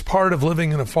 It's part of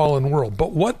living in a fallen world.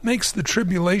 But what makes the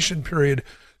tribulation period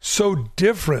so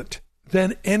different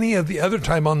than any of the other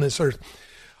time on this earth?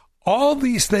 All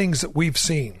these things that we've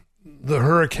seen, the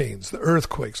hurricanes, the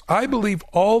earthquakes, I believe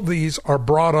all these are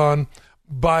brought on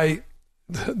by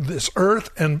this earth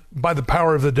and by the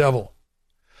power of the devil.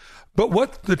 But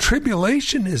what the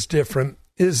tribulation is different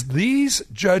is these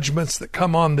judgments that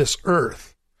come on this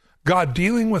earth, God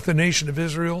dealing with the nation of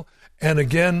Israel, and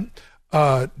again,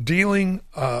 dealing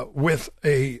with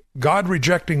a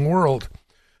God-rejecting world.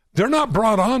 They're not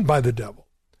brought on by the devil.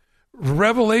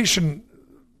 Revelation,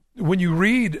 when you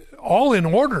read all in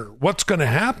order what's going to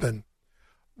happen,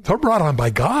 They're brought on by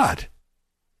God.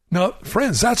 Now,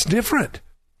 friends, that's different.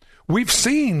 We've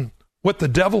seen what the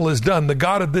devil has done, the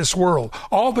God of this world.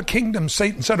 All the kingdoms,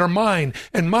 Satan said, are mine,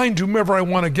 and mine to whomever I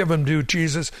want to give them to,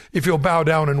 Jesus, if you'll bow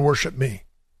down and worship me.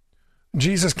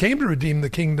 Jesus came to redeem the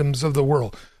kingdoms of the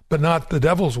world, but not the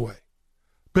devil's way.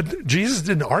 But Jesus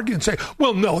didn't argue and say,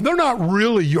 well, no, they're not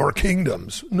really your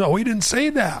kingdoms. No, he didn't say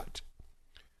that,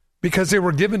 because they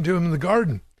were given to him in the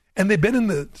garden, and they've been in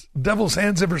the devil's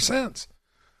hands ever since.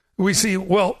 We see,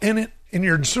 well, in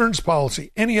your insurance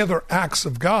policy, any other acts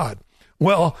of God.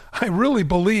 Well, I really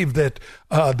believe that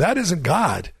that isn't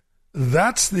God.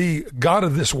 That's the God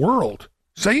of this world,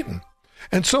 Satan.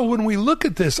 And so when we look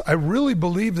at this, I really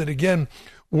believe that, again,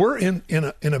 we're in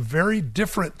a very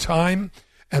different time.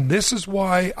 And this is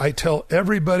why I tell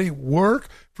everybody, work,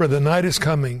 for the night is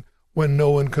coming when no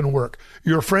one can work.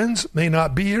 Your friends may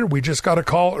not be here. We just got a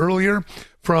call earlier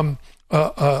from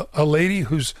a lady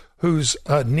whose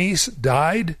niece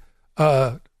died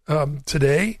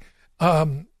today.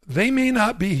 They may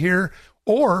not be here,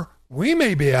 or we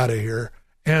may be out of here.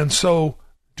 And so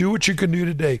do what you can do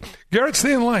today. Garrett,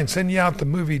 stay in line. Send you out the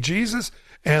movie Jesus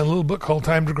and a little book called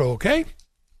Time to Grow, okay?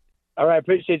 All right.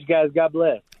 Appreciate you guys. God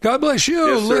bless. God bless you.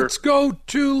 Yes, sir. Let's go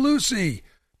to Lucy,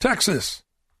 Texas.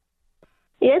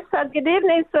 Yes, sir. Good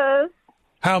evening, sir.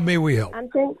 How may we help?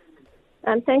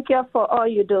 And thank you for all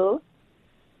you do.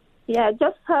 Yeah, I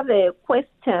just have a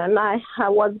question. I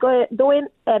was doing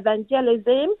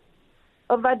evangelism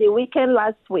over the weekend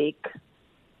last week,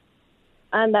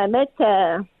 and I met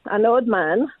an old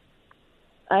man.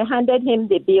 I handed him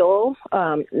the bill,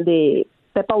 the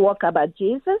paperwork about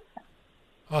Jesus.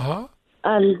 Uh-huh.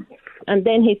 And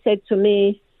then he said to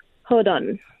me, hold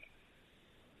on.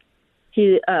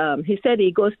 He said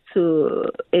he goes to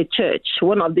a church,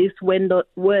 one of these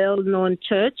well-known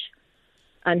church,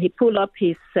 and he pulled up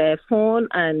his phone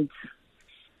and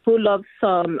pulled up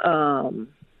some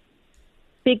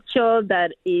picture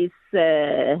that is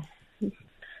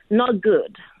not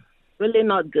good, really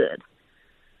not good,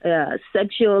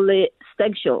 sexual.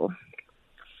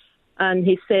 And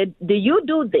he said, do you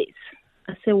do this?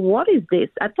 I said, what is this?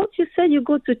 I thought you said you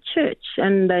go to church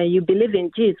and you believe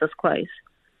in Jesus Christ.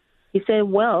 He said,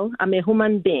 well, I'm a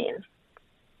human being.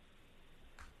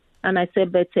 And I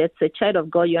said, but it's a child of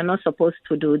God. You're not supposed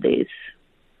to do this.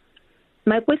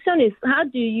 My question is, how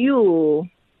do you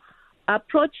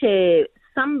approach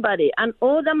somebody, an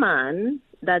older man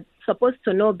that's supposed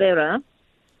to know better,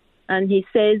 and he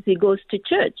says he goes to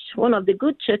church, one of the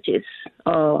good churches,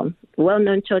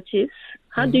 well-known churches.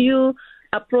 How do you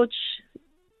approach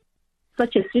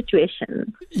such a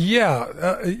situation?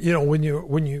 Yeah, when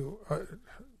you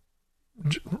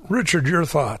Richard, your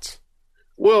thoughts?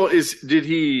 Well, did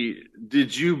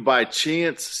you by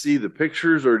chance see the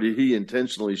pictures, or did he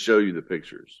intentionally show you the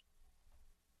pictures?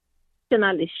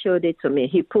 Intentionally showed it to me.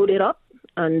 He pulled it up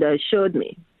and showed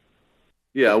me.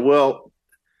 Yeah, well,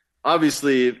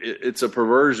 obviously it's a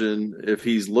perversion if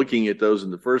he's looking at those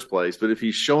in the first place. But if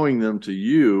he's showing them to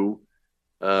you,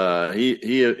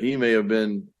 he may have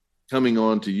been coming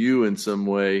on to you in some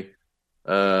way.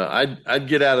 I'd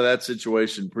get out of that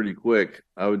situation pretty quick.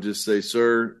 I would just say,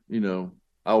 sir,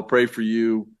 I'll pray for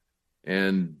you,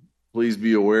 and please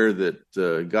be aware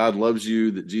that God loves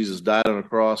you, that Jesus died on a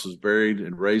cross, was buried,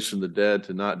 and raised from the dead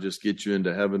to not just get you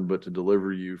into heaven, but to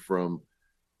deliver you from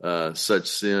such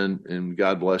sin. And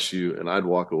God bless you. And I'd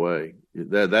walk away.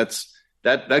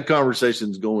 That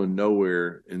conversation's going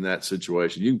nowhere in that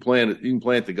situation. You can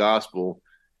plant the gospel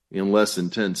in less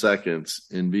than 10 seconds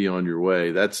and be on your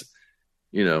way. That's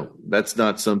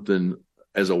not something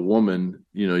as a woman,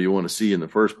 you want to see in the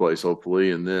first place,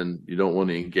 hopefully. And then you don't want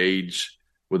to engage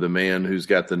with a man who's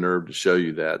got the nerve to show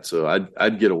you that. So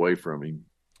I'd get away from him.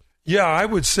 Yeah, I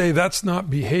would say that's not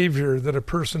behavior that a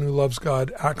person who loves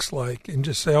God acts like, and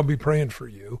just say, I'll be praying for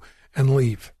you, and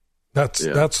leave. That's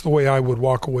the way I would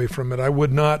walk away from it. I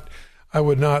would not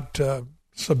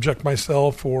subject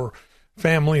myself or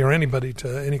family or anybody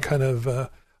to any kind of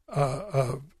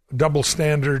double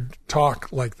standard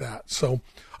talk like that. So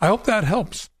I hope that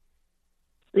helps.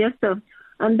 Yes, sir.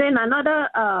 And then another,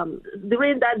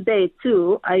 during that day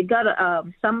too, I got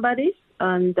somebody,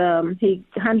 and he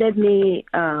handed me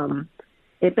a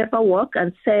paperwork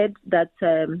and said that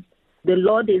the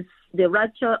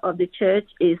rapture of the church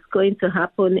is going to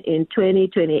happen in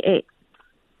 2028.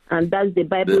 And that's the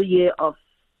Bible year of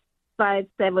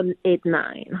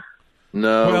 5789.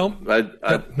 No,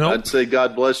 I'd say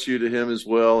God bless you to him as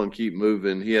well, and keep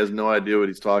moving. He has no idea what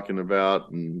he's talking about,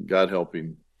 and God help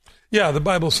him. Yeah, the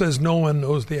Bible says no one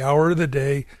knows the hour of the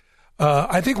day.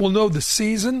 I think we'll know the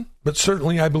season, but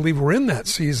certainly I believe we're in that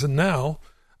season now.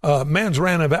 man's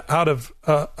ran out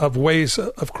of ways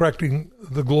of correcting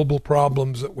the global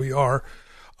problems that we are.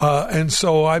 And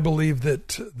so I believe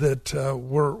that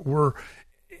we're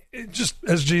just,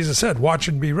 as Jesus said, watch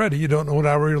and be ready. You don't know what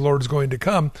hour your Lord's going to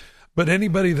come. But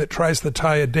anybody that tries to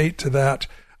tie a date to that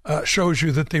shows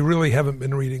you that they really haven't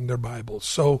been reading their Bibles.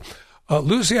 So,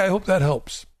 Lucy, I hope that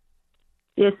helps.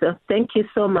 Yes, sir. Thank you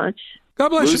so much. God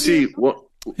bless you.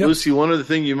 Lucy, one other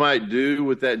thing you might do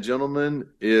with that gentleman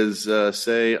is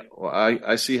say, well,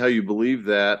 I see how you believe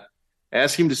that.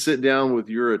 Ask him to sit down with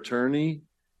your attorney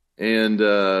and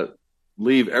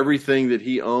leave everything that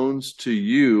he owns to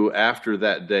you after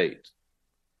that date.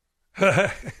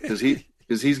 Because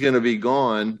he's going to be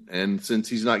gone, and since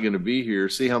he's not going to be here,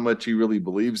 see how much he really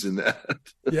believes in that.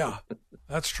 Yeah,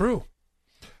 that's true.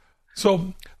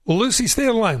 So, well, Lucy, stay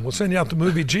on the line. We'll send you out the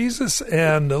movie Jesus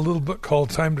and a little book called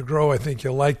Time to Grow. I think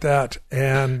you'll like that.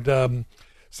 And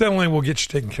stay on the line. We'll get you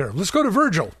taken care of. Let's go to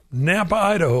Virgil, Nampa,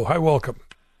 Idaho. Hi, welcome.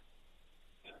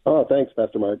 Oh, thanks,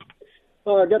 Pastor Mark.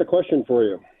 I got a question for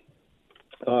you.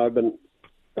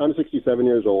 I'm 67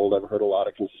 years old. I've heard a lot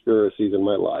of conspiracies in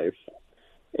my life.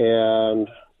 And,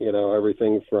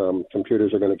 everything from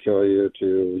computers are going to kill you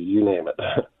to you name it.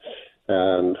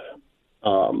 And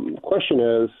question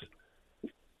is,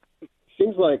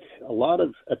 seems like a lot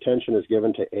of attention is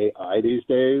given to AI these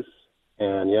days.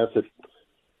 And yes, it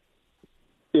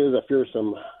is a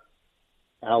fearsome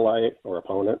ally or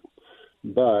opponent,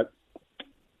 but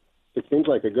it seems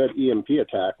like a good EMP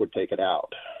attack would take it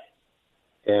out.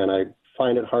 And I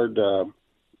find it hard to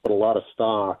put a lot of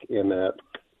stock in that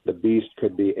the beast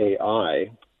could be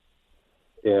AI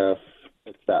if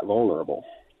it's that vulnerable.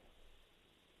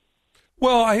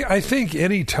 Well, I think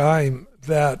any time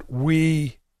that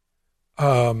we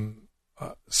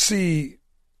see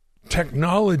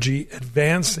technology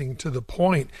advancing to the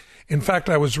point, in fact,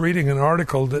 I was reading an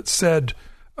article that said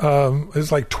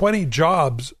there's like 20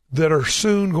 jobs that are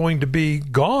soon going to be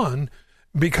gone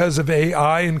because of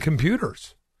AI and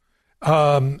computers.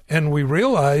 And we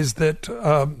realize that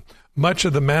much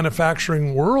of the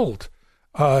manufacturing world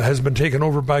has been taken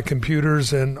over by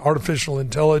computers and artificial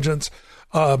intelligence.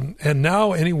 And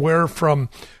now anywhere from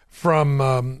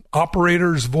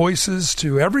operators' voices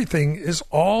to everything is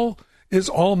all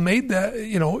made that,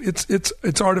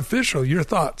 it's artificial. Your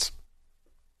thoughts?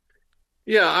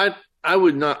 Yeah, I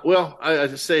would not. Well, I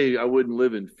say I wouldn't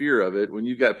live in fear of it. When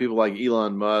you've got people like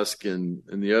Elon Musk and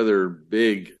the other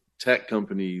big tech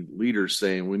company leaders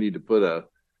saying we need to put a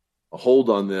hold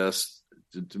on this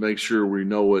to make sure we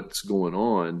know what's going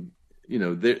on.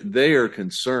 They are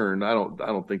concerned. I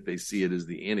don't think they see it as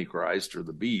the Antichrist or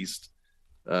the beast,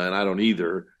 and I don't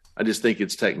either. I just think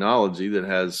it's technology that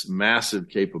has massive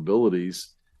capabilities,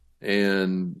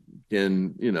 and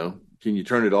can you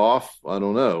turn it off? I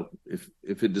don't know.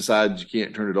 If it decides you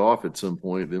can't turn it off at some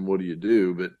point, then what do you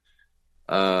do? But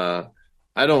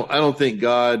I don't think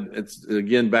God. It's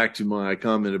again back to my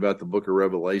comment about the Book of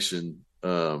Revelation.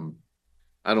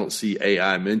 I don't see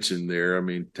AI mentioned there. I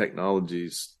mean,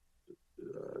 technology's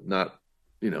not.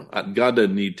 God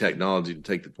doesn't need technology to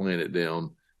take the planet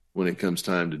down when it comes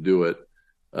time to do it.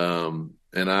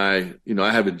 And I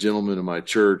have a gentleman in my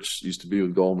church, used to be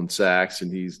with Goldman Sachs,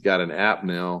 and he's got an app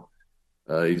now.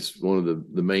 He's one of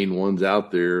the main ones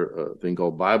out there, a thing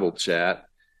called Bible Chat.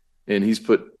 And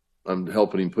I'm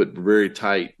helping him put very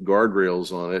tight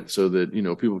guardrails on it so that,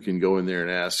 people can go in there and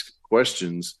ask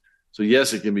questions. So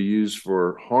yes, it can be used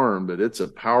for harm, but it's a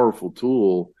powerful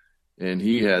tool. And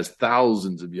he has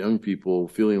thousands of young people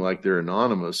feeling like they're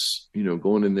anonymous,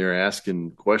 going in there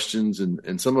asking questions.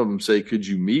 And some of them say, could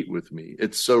you meet with me?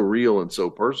 It's so real and so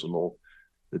personal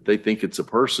that they think it's a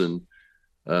person.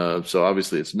 So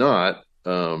obviously it's not.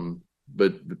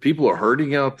 But the people are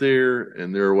hurting out there,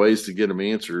 and there are ways to get them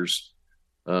answers.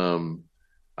 I'm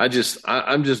just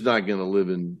not going to live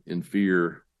in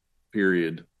fear,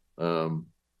 period.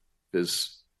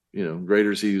 Because,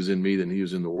 greater is he who's in me than he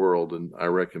who's in the world. And I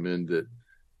recommend that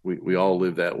we all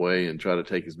live that way and try to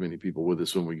take as many people with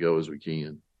us when we go as we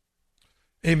can.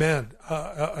 Amen.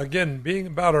 Again, being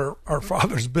about our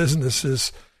Father's business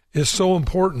is so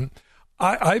important.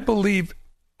 I believe,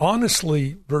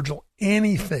 honestly, Virgil,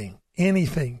 anything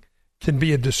can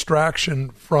be a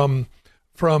distraction from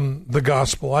the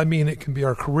gospel. I mean, it can be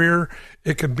our career.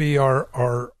 It can be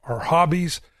our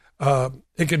hobbies.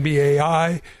 It can be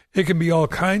AI. It can be all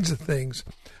kinds of things.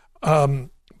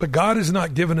 But God has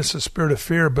not given us a spirit of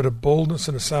fear, but a boldness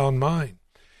and a sound mind.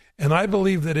 And I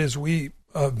believe that as we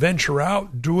venture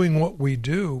out doing what we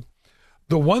do,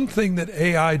 the one thing that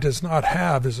AI does not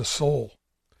have is a soul.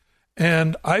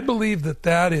 And I believe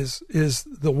that is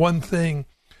the one thing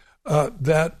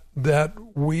that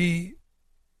we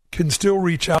can still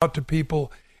reach out to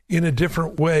people in a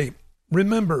different way.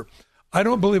 Remember, I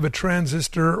don't believe a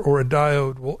transistor or a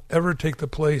diode will ever take the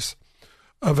place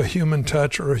of a human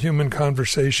touch or a human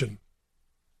conversation,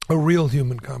 a real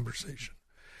human conversation.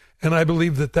 And I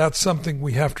believe that that's something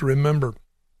we have to remember.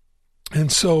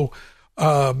 And so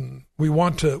we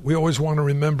always want to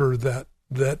remember that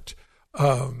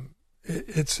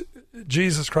it's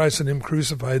Jesus Christ and Him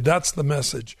crucified. That's the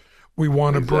message we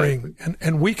want to bring.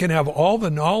 And we can have all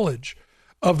the knowledge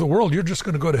of the world. You're just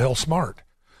going to go to hell smart.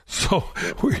 So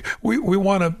we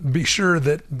want to be sure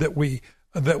that we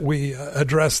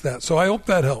address that. So I hope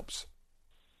that helps.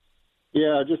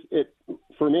 Yeah,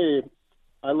 for me,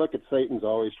 I look at Satan's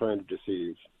always trying to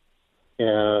deceive.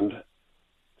 And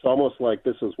it's almost like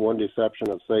this is one deception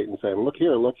of Satan saying, look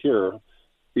here,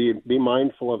 be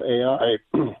mindful of AI,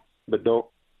 but don't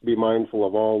be mindful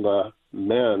of all the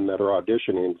men that are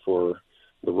auditioning for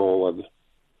the role of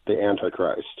the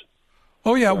Antichrist.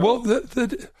 Oh, yeah. Well,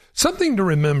 something to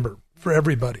remember for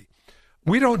everybody.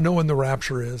 We don't know when the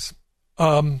rapture is.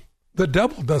 The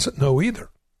devil doesn't know either.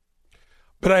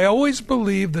 But I always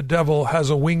believe the devil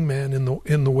has a wingman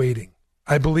in the waiting.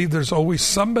 I believe there's always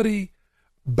somebody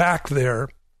back there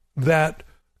that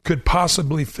could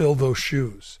possibly fill those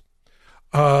shoes.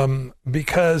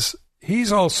 Because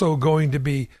he's also going to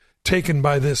be taken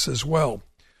by this as well.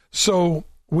 So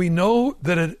we know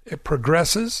that it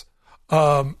progresses.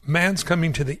 Man's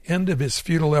coming to the end of his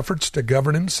futile efforts to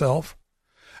govern himself.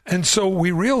 And so we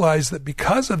realize that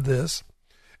because of this,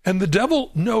 and the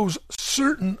devil knows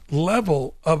certain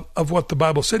level of what the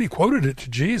Bible said. He quoted it to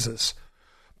Jesus.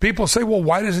 People say, well,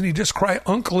 why doesn't he just cry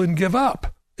uncle and give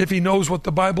up if he knows what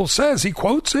the Bible says? He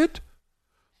quotes it.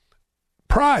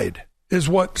 Pride is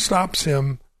what stops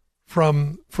him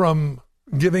from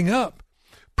giving up.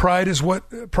 Pride is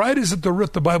at the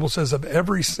root, the Bible says, of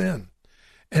every sin.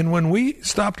 And when we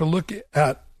stop to look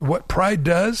at what pride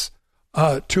does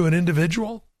to an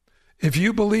individual, if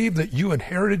you believe that you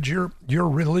inherited your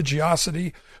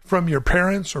religiosity from your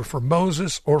parents or from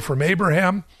Moses or from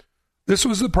Abraham, this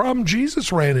was the problem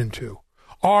Jesus ran into.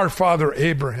 Our father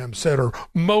Abraham said, or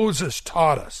Moses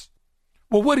taught us.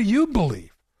 Well, what do you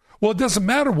believe? Well, it doesn't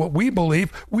matter what we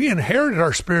believe. We inherited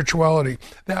our spirituality,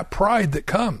 that pride that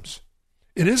comes.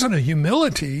 It isn't a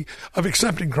humility of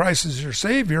accepting Christ as your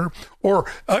Savior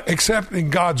or accepting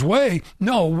God's way.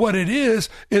 No, what it is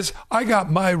I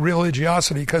got my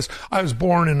religiosity because I was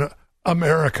born in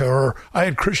America, or I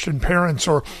had Christian parents,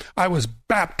 or I was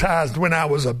baptized when I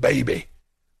was a baby.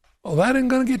 Well, that ain't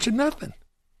going to get you nothing.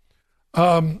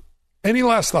 Any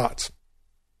last thoughts?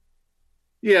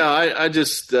 Yeah, I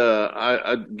just,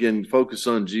 again, focus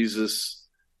on Jesus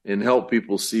and help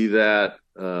people see that.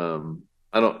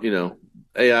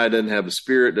 AI doesn't have a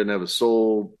spirit, doesn't have a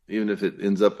soul. Even if it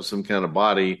ends up with some kind of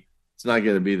body, it's not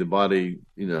going to be the body,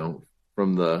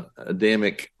 from the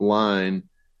Adamic line.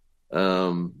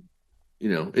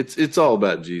 It's all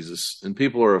about Jesus, and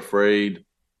people are afraid.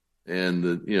 And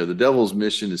the devil's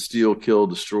mission is steal, kill,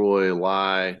 destroy,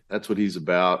 lie. That's what he's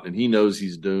about. And he knows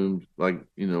he's doomed, like,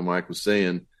 Mike was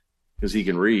saying, because he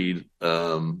can read,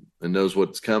 and knows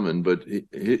what's coming. But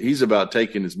he's about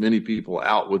taking as many people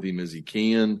out with him as he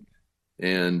can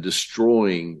and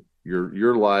destroying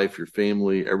your life, your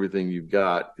family, everything you've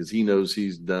got, because he knows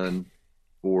he's done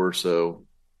for. So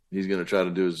he's going to try to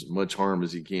do as much harm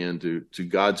as he can to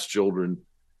God's children,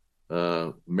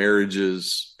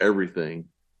 marriages, everything.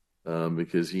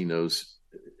 Because he knows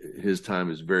his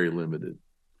time is very limited.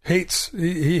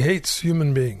 He hates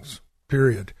human beings,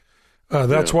 period.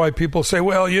 That's why people say,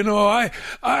 well,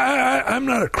 I'm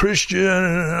not a Christian,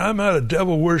 I'm not a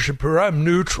devil worshiper, I'm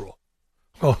neutral.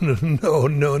 Oh,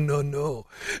 no.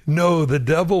 No, the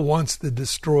devil wants to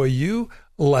destroy you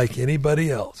like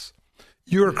anybody else.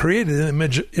 You are created in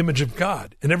the image of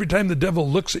God. And every time the devil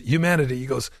looks at humanity, he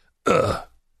goes, ugh.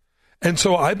 And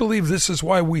so I believe this is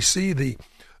why we see the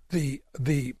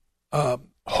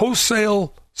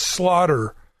wholesale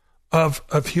slaughter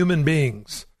of human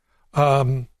beings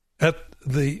at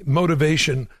the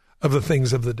motivation of the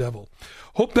things of the devil.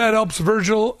 Hope that helps,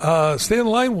 Virgil. Stay in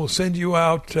line. We'll send you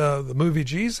out the movie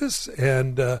Jesus,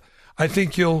 and I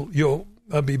think you'll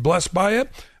be blessed by it.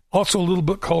 Also, a little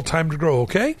book called Time to Grow.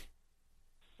 Okay.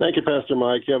 Thank you, Pastor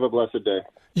Mike. You have a blessed day.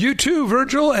 You too,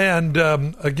 Virgil. And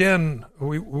again,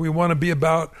 we want to be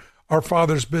about our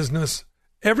Father's business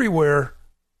everywhere,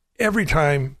 every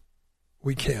time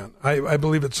we can. I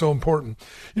believe it's so important.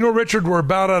 Richard, we're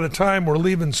about out of time. We're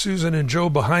leaving Susan and Joe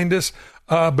behind us.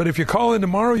 But if you call in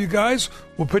tomorrow, you guys,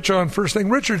 we'll put you on first thing.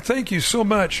 Richard, thank you so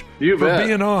much for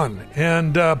being on.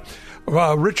 And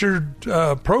Richard's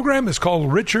program is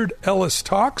called Richard Ellis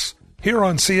Talks. here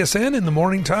on CSN in the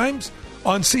morning times,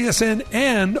 on CSN,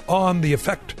 and on the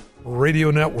Effect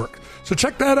Radio Network. So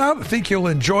check that out. I think you'll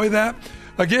enjoy that.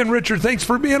 Again, Richard, thanks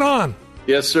for being on.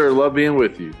 Yes, sir. Love being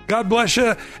with you. God bless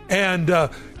you, and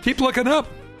keep looking up.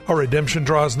 Our redemption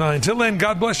draws nigh. Until then,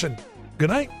 God bless you. Good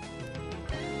night.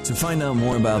 To find out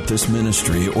more about this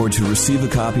ministry or to receive a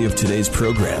copy of today's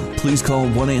program, please call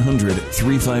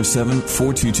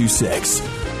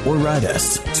 1-800-357-4226 or write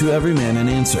us to Every Man an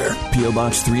Answer, P.O.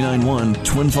 Box 391,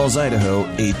 Twin Falls, Idaho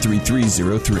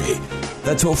 83303.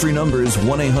 That toll-free number is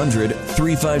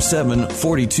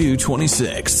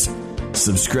 1-800-357-4226.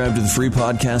 Subscribe to the free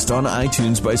podcast on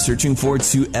iTunes by searching for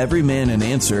To Every Man an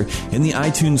Answer in the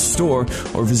iTunes store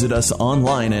or visit us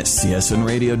online at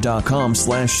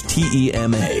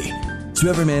csnradio.com/TEMA. To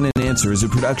Every Man an Answer is a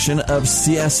production of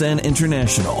CSN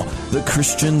International, the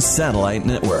Christian Satellite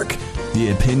Network.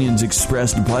 The opinions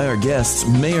expressed by our guests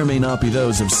may or may not be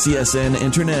those of CSN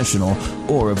International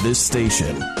or of this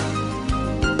station.